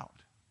chill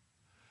out.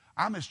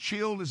 I'm as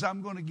chilled as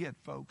I'm going to get,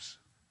 folks.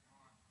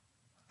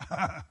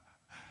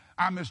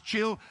 I'm as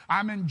chill.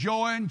 I'm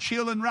enjoying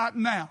chilling right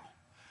now.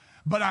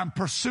 But I'm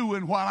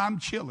pursuing while I'm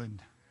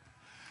chilling.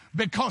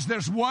 because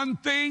there's one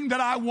thing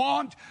that I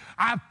want.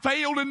 I've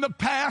failed in the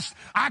past.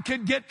 I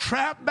could get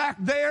trapped back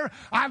there.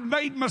 I've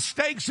made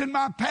mistakes in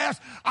my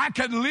past. I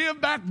could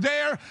live back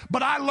there,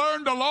 but I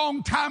learned a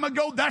long time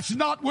ago that's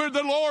not where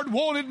the Lord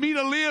wanted me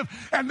to live,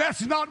 and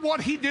that's not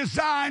what He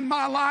designed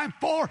my life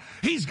for.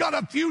 He's got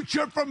a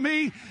future for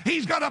me.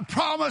 He's got a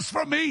promise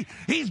for me.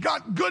 He's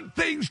got good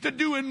things to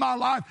do in my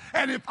life,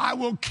 and if I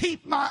will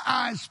keep my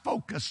eyes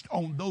focused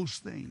on those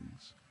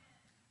things.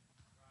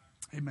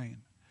 Amen.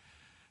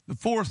 The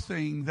fourth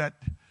thing that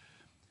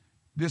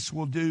this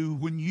will do,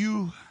 when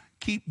you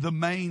keep the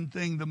main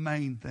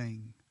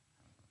thing,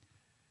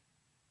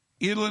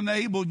 it'll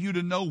enable you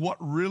to know what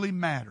really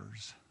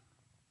matters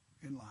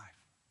in life.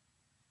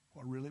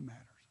 What really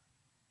matters.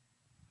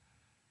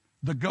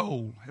 The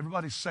goal.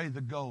 Everybody say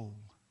the goal.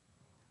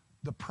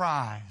 The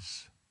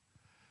prize.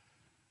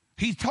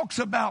 He talks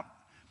about,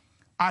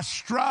 I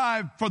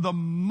strive for the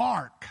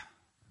mark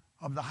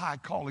of the high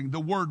calling. The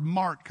word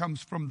mark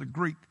comes from the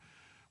Greek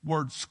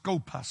word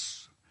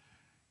scopus.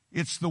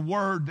 It's the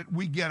word that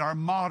we get our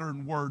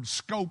modern word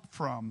scope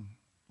from,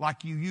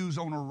 like you use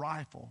on a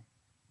rifle.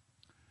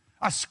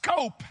 A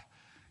scope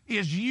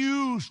is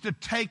used to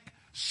take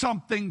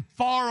something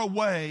far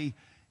away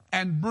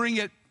and bring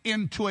it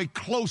into a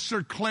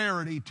closer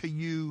clarity to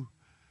you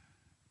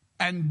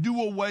and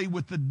do away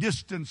with the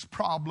distance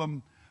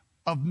problem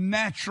of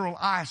natural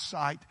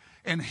eyesight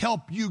and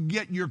help you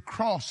get your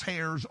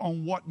crosshairs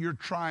on what you're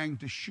trying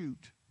to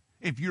shoot.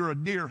 If you're a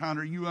deer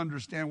hunter, you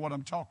understand what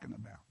I'm talking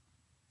about.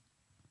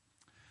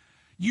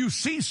 You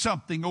see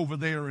something over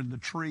there in the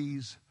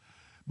trees,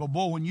 but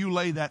boy, when you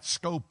lay that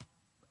scope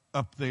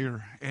up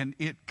there and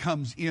it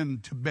comes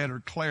into better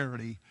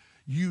clarity,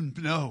 you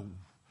know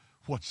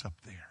what's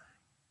up there.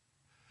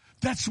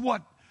 That's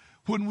what,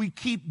 when we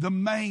keep the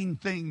main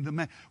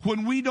thing,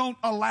 when we don't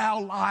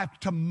allow life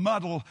to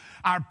muddle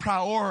our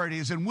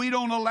priorities and we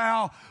don't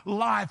allow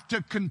life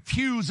to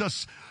confuse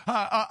us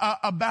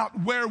about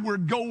where we're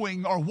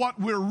going or what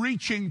we're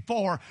reaching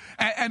for,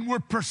 and we're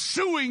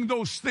pursuing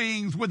those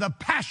things with a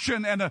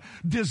passion and a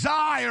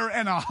desire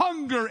and a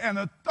hunger and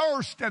a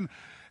thirst and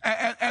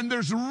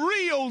there's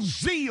real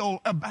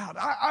zeal about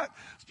it.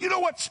 You know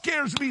what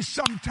scares me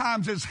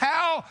sometimes is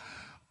how,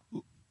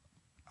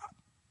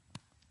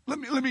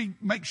 let me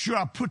make sure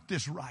I put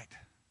this right,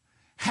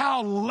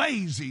 how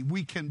lazy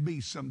we can be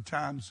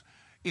sometimes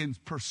in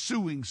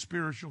pursuing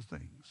spiritual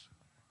things.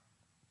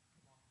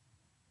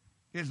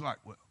 It's like,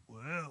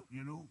 well,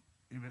 you know,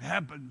 if it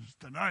happens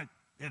tonight,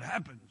 it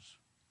happens.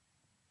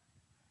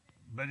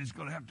 But it's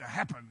going to have to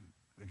happen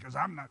because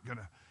I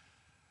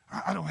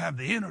don't have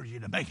the energy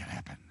to make it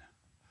happen.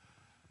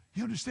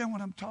 You understand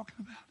what I'm talking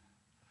about?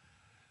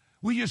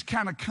 We just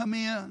kind of come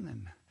in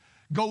and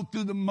go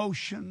through the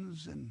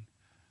motions and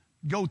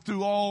go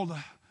through all the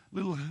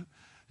little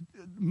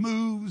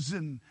moves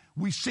and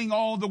we sing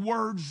all the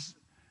words,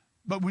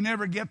 but we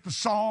never get the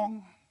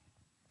song.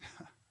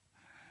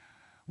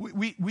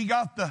 We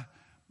got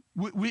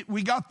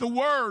the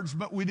words,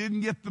 but we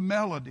didn't get the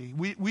melody.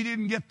 We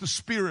didn't get the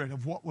spirit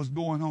of what was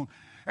going on.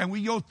 And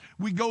we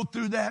go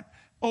through that.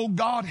 Oh,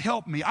 God,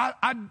 help me.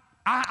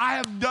 I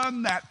have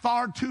done that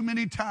far too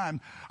many times.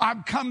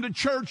 I've come to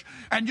church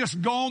and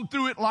just gone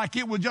through it like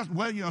it was just,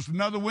 well, you know, it's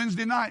another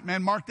Wednesday night,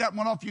 man. Mark that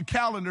one off your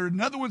calendar.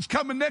 Another one's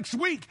coming next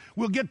week.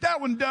 We'll get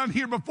that one done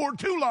here before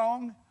too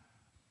long.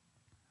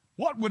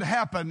 What would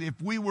happen if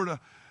we were to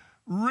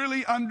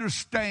really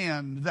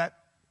understand that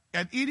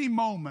at any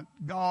moment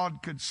God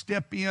could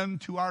step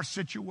into our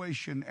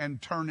situation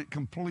and turn it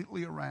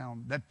completely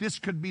around, that this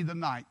could be the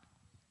night?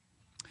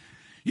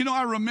 You know,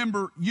 I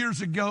remember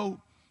years ago,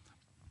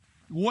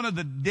 one of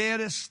the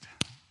deadest,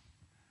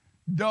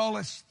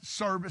 dullest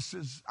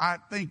services I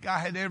think I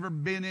had ever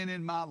been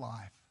in my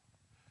life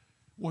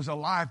was a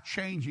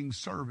life-changing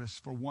service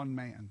for one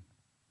man.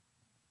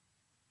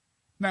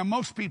 Now,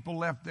 most people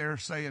left there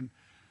saying,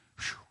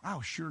 I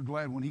was sure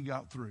glad when he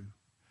got through.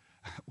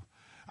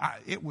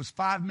 It was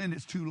 5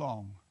 minutes too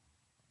long.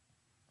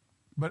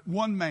 But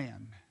one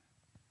man,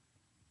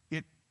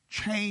 it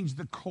changed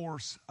the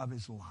course of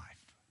his life.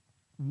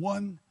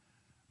 One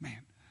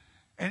man.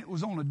 And it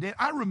was on a day.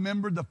 I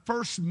remember the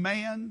first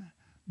man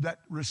that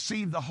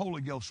received the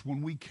Holy Ghost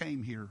when we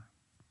came here.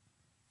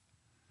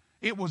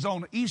 It was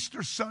on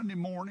Easter Sunday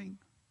morning.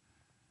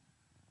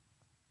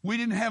 We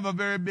didn't have a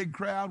very big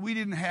crowd. We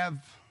didn't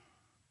have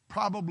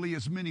probably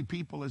as many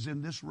people as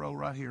in this row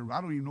right here.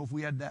 I don't even know if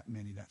we had that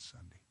many that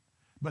Sunday.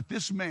 But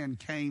this man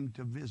came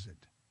to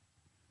visit.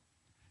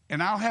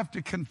 And I'll have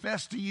to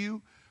confess to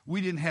you,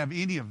 we didn't have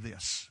any of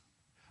this.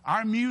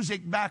 Our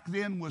music back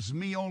then was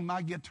me on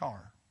my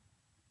guitar.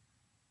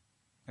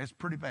 That's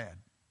pretty bad,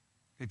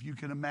 if you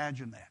can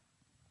imagine that.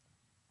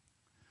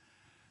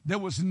 There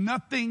was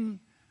nothing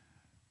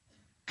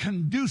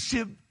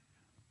conducive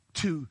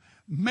to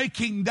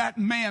making that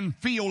man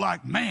feel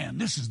like, man,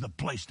 this is the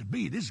place to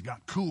be. This has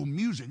got cool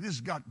music. This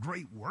has got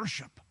great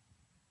worship.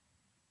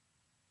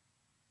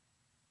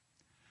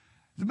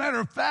 As a matter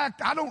of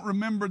fact, I don't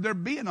remember there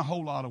being a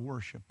whole lot of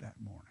worship that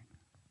morning.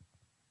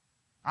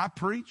 I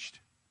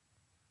preached.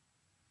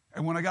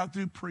 And when I got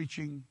through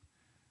preaching,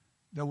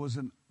 there was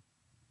an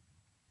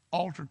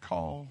altar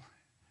call,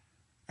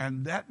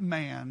 and that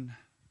man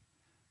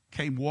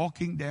came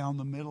walking down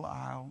the middle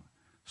aisle,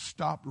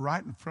 stopped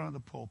right in front of the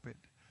pulpit,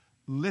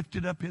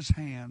 lifted up his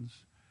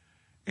hands,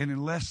 and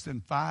in less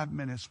than 5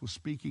 minutes was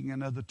speaking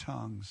in other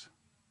tongues.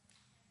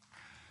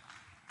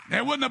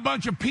 There wasn't a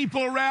bunch of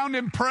people around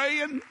him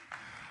praying.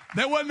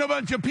 There wasn't a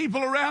bunch of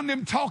people around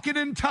him talking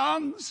in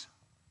tongues.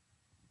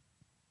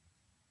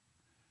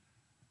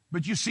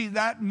 But you see,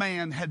 that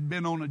man had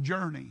been on a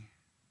journey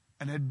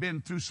and had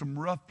been through some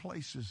rough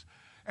places.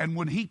 And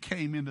when he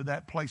came into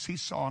that place, he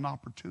saw an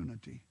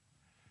opportunity.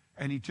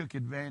 And he took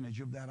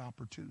advantage of that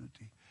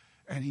opportunity.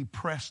 And he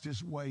pressed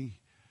his way.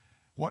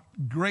 What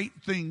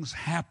great things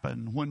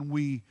happen when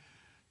we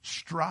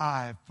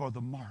strive for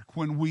the mark,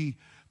 when we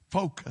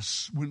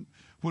focus,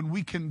 when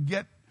we can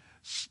get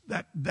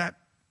that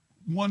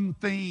one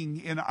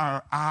thing in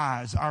our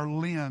eyes, our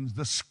lens.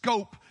 The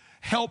scope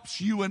helps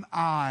you and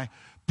I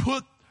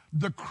put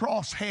the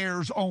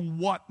crosshairs on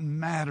what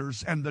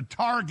matters and the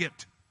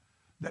target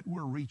that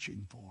we're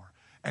reaching for.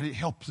 And it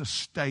helps us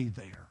stay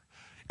there.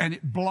 And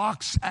it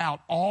blocks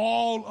out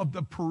all of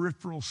the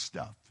peripheral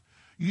stuff.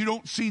 You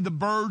don't see the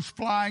birds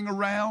flying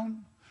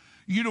around.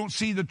 You don't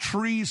see the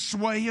trees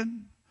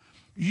swaying.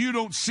 You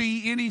don't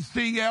see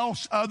anything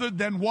else other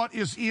than what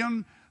is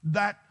in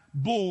that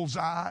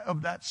bullseye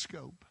of that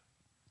scope.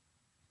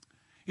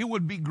 It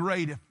would be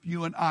great if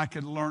you and I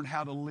could learn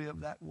how to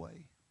live that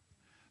way.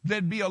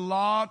 There'd be a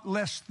lot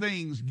less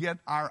things get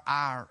our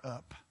ire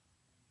up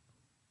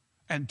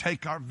and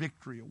take our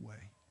victory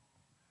away.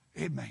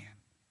 Amen.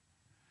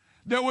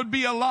 There would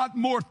be a lot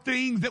more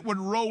things that would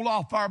roll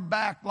off our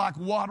back like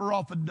water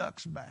off a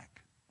duck's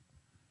back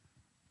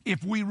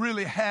if we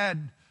really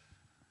had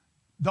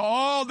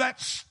all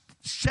that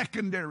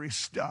secondary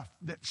stuff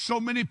that so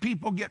many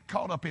people get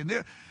caught up in.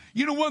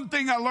 You know, one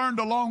thing I learned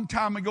a long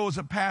time ago as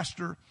a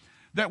pastor,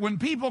 that when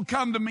people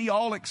come to me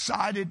all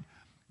excited,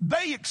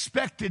 they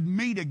expected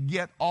me to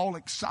get all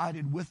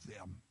excited with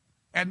them.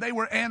 And they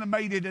were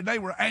animated and they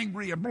were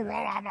angry and blah,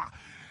 blah, blah.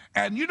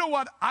 And you know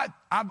what?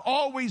 I've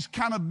always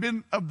kind of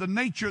been of the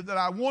nature that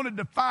I wanted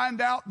to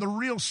find out the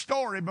real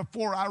story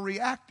before I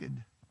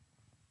reacted.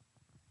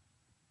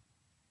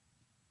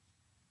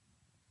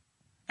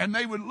 And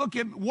they would look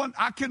at one.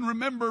 I can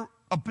remember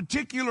a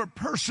particular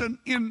person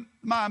in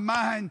my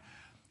mind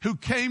who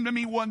came to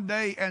me one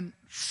day and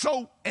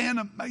so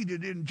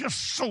animated and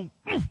just so,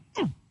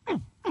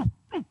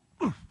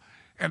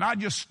 and I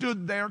just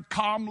stood there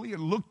calmly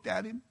and looked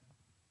at him.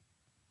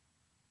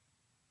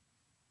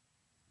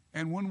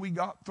 And when we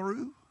got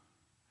through,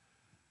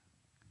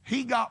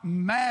 he got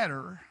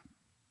madder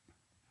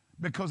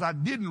because I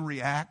didn't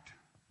react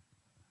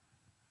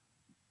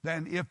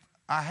than if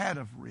I had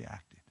have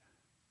reacted.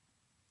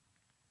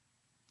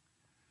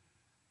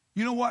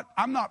 You know what?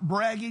 I'm not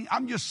bragging.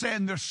 I'm just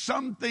saying there's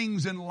some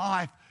things in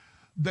life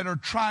that are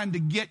trying to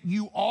get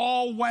you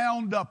all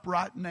wound up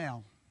right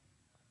now.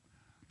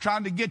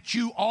 Trying to get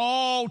you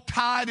all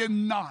tied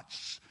in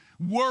knots.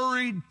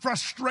 Worried,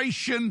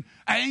 frustration,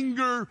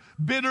 anger,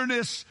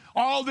 bitterness,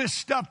 all this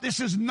stuff. This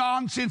is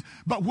nonsense.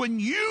 But when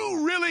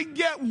you really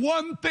get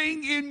one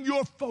thing in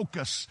your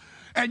focus,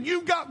 and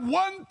you've got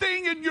one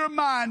thing in your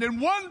mind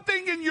and one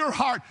thing in your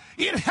heart,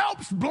 it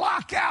helps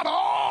block out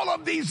all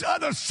of these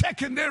other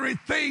secondary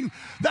things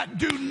that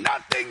do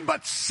nothing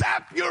but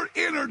sap your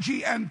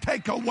energy and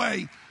take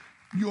away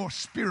your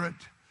spirit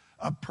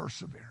of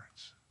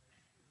perseverance.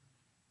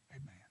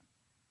 Amen.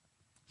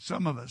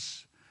 Some of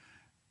us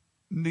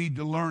need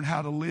to learn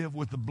how to live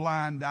with a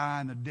blind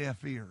eye and a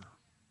deaf ear.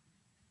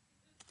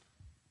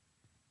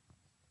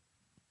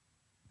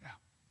 Yeah.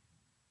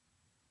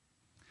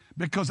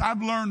 Because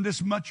I've learned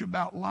this much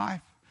about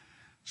life.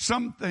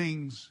 Some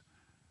things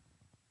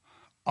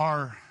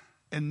are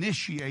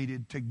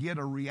initiated to get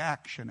a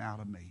reaction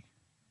out of me.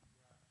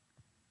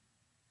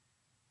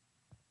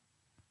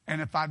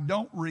 And if I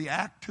don't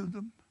react to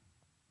them,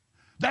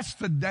 that's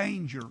the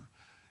danger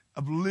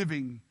of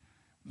living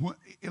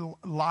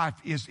life,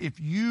 is if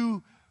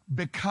you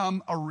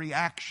become a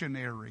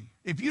reactionary.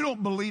 If you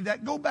don't believe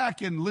that, go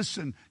back and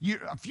listen.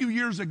 A few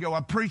years ago,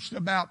 I preached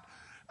about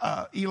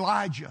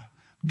Elijah.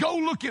 Go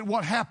look at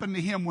what happened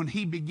to him when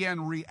he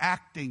began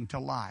reacting to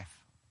life.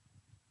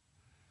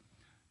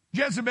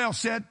 Jezebel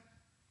said,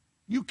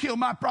 "You kill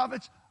my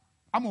prophets,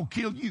 I'm going to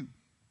kill you.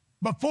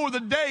 Before the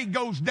day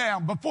goes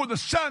down, before the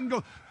sun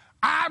goes,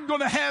 I'm going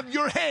to have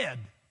your head."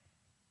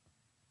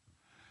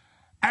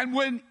 And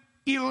when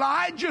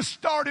Elijah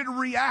started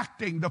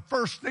reacting, the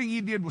first thing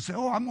he did was say,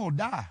 "Oh, I'm going to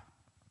die.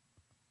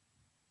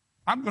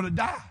 I'm going to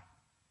die.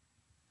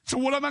 So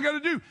what am I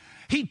going to do?"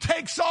 He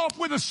takes off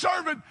with a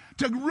servant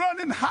to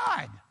run and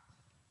hide.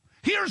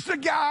 Here's the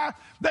guy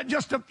that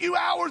just a few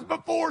hours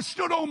before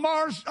stood on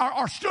Mars,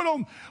 or stood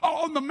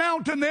on the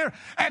mountain there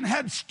and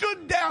had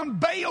stood down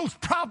Baal's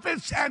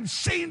prophets and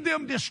seen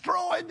them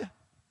destroyed.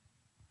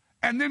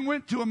 And then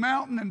went to a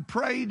mountain and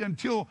prayed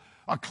until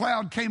a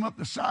cloud came up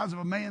the size of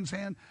a man's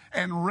hand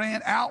and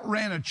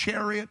outran a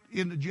chariot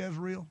into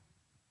Jezreel.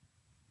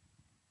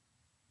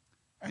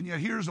 And yet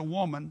here's a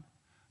woman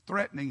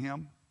threatening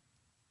him,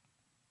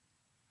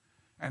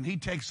 and he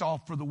takes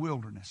off for the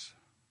wilderness.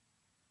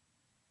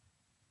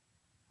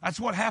 That's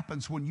what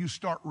happens when you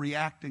start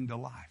reacting to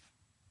life.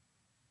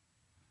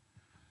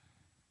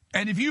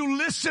 And if you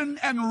listen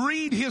and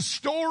read his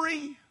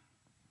story,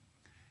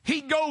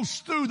 he goes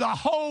through the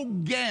whole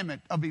gamut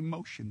of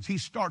emotions. He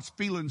starts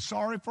feeling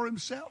sorry for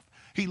himself.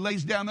 He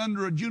lays down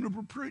under a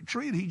juniper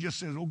tree and he just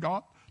says, oh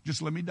God,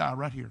 just let me die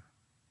right here.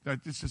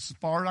 This is as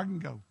far as I can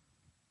go.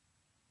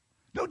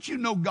 Don't you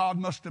know God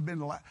must have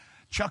been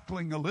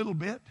chuckling a little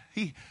bit?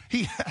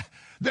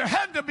 There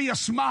had to be a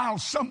smile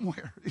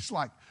somewhere. It's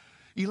like,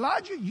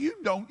 Elijah, you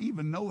don't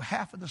even know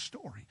half of the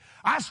story.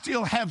 I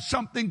still have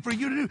something for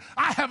you to do.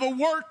 I have a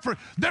work for,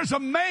 there's a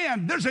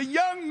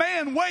young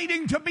man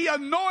waiting to be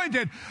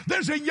anointed.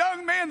 There's a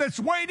young man that's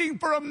waiting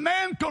for a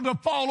mantle to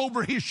fall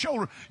over his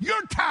shoulder.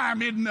 Your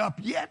time isn't up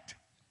yet.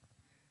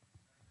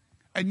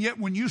 And yet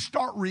when you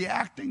start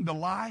reacting to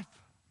life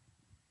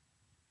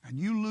and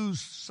you lose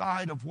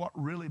sight of what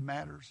really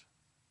matters,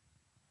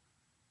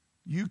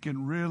 you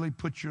can really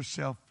put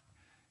yourself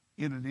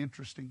in an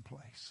interesting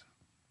place.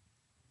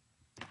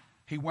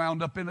 He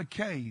wound up in a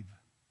cave,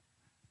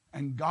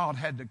 and God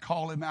had to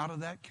call him out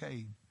of that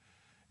cave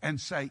and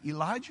say,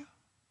 Elijah,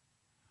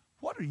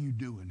 what are you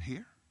doing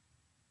here?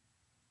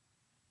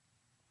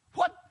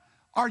 What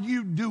are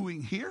you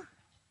doing here?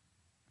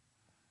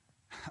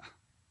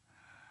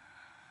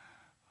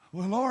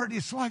 Well, Lord,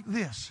 it's like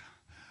this.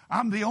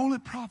 I'm the only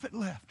prophet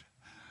left.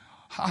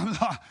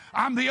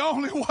 I'm the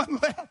only one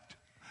left.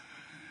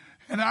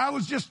 And I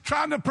was just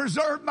trying to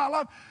preserve my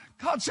life.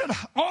 God said,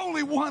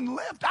 only one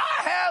left.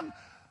 I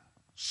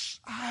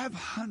have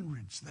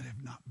hundreds that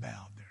have not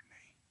bowed their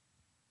knee.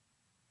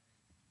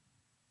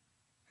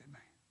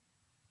 Amen.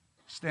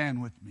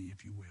 Stand with me,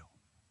 if you will.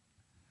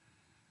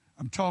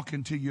 I'm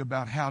talking to you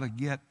about how to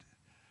get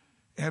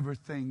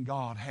everything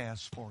God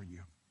has for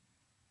you.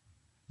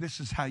 This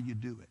is how you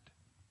do it.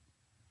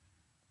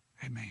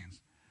 Amen.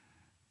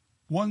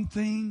 One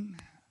thing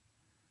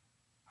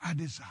I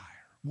desire.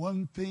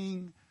 One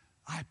thing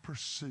I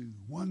pursue.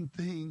 One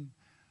thing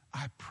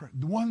I pray.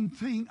 One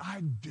thing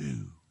I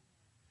do.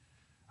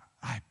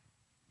 I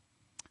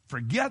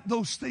forget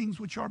those things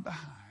which are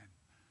behind.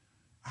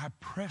 I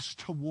press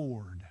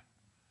toward.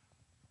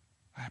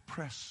 I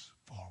press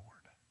forward.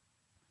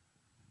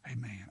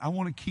 Amen. I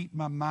want to keep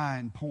my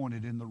mind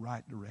pointed in the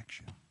right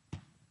direction.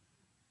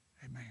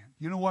 Amen.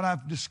 You know what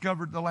I've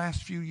discovered the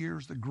last few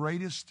years? The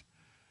greatest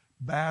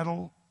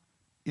battle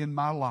in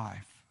my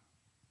life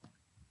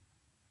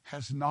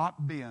has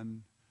not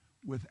been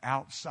with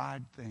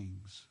outside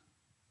things.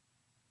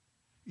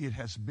 It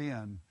has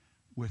been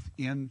with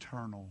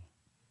internal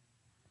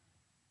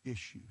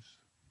issues.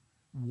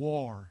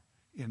 War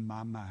in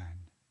my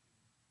mind.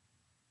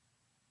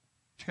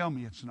 Tell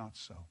me it's not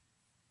so.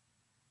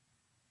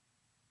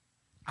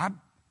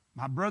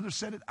 My brother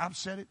said it. I've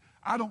said it.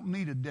 I don't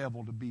need a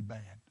devil to be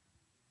bad.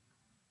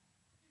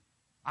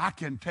 I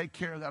can take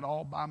care of that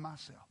all by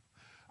myself.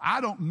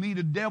 I don't need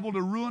a devil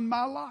to ruin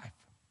my life.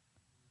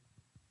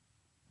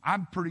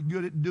 I'm pretty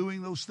good at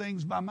doing those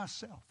things by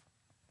myself.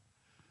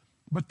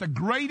 But the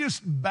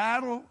greatest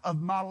battle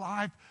of my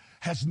life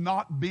has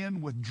not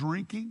been with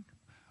drinking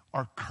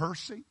or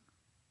cursing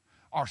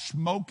or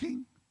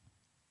smoking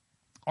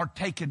or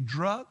taking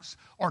drugs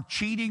or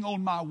cheating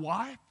on my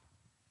wife.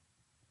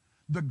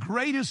 The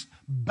greatest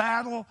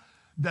battle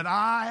that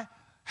I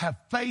have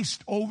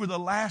faced over the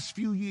last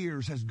few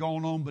years has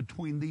gone on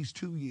between these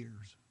 2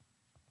 years.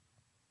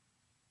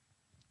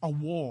 A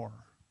war.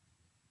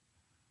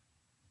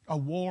 A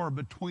war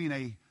between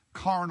a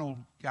carnal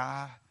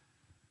guy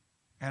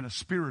and a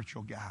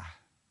spiritual guy.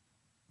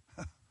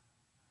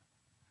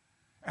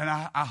 And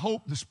I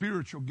hope the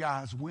spiritual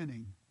guy is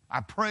winning. I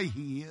pray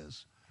he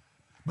is.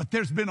 But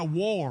there's been a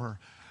war.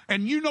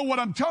 And you know what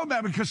I'm talking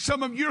about because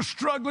some of you are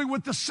struggling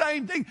with the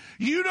same thing.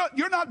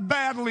 You're not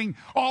battling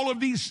all of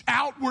these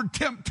outward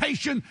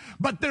temptation,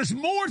 but there's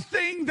more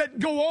things that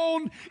go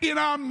on in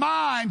our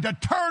mind to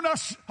turn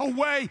us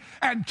away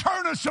and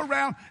turn us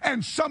around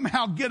and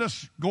somehow get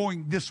us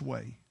going this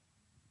way.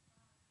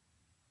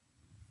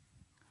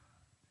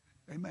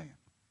 Amen.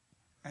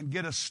 And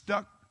get us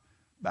stuck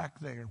back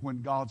there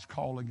when God's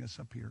calling us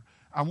up here.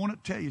 I want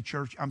to tell you,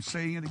 church, I'm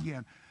saying it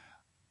again.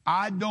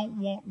 I don't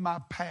want my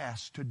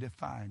past to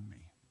define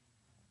me.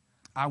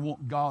 I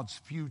want God's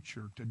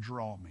future to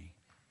draw me.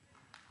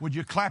 Would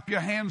you clap your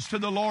hands to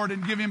the Lord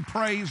and give him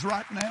praise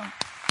right now?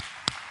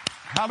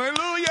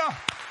 Hallelujah.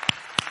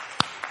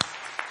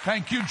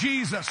 Thank you,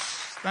 Jesus.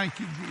 Thank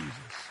you,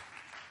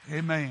 Jesus.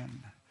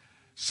 Amen.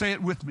 Say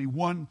it with me.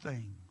 One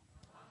thing.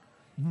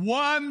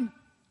 One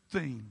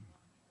thing.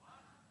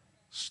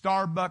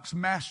 Starbucks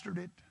mastered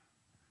it.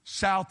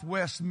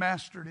 Southwest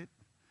mastered it.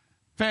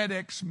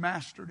 FedEx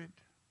mastered it.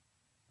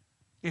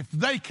 If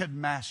they could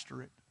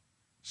master it,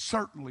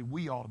 certainly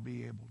we ought to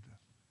be able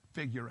to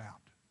figure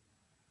out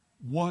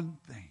one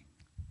thing.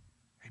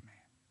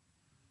 Amen.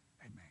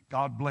 Amen.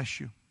 God bless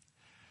you.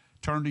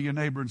 Turn to your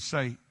neighbor and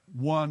say,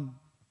 one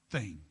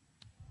thing.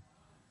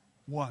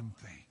 One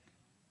thing.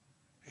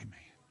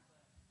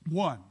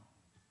 One.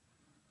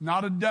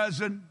 Not a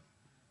dozen,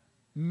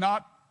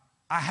 not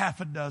a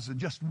half a dozen,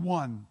 just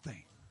one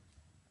thing.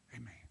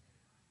 Amen.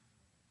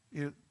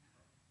 It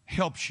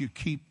helps you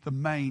keep the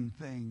main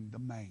thing the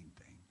main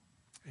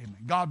thing. Amen.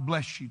 God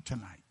bless you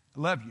tonight. I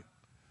love you.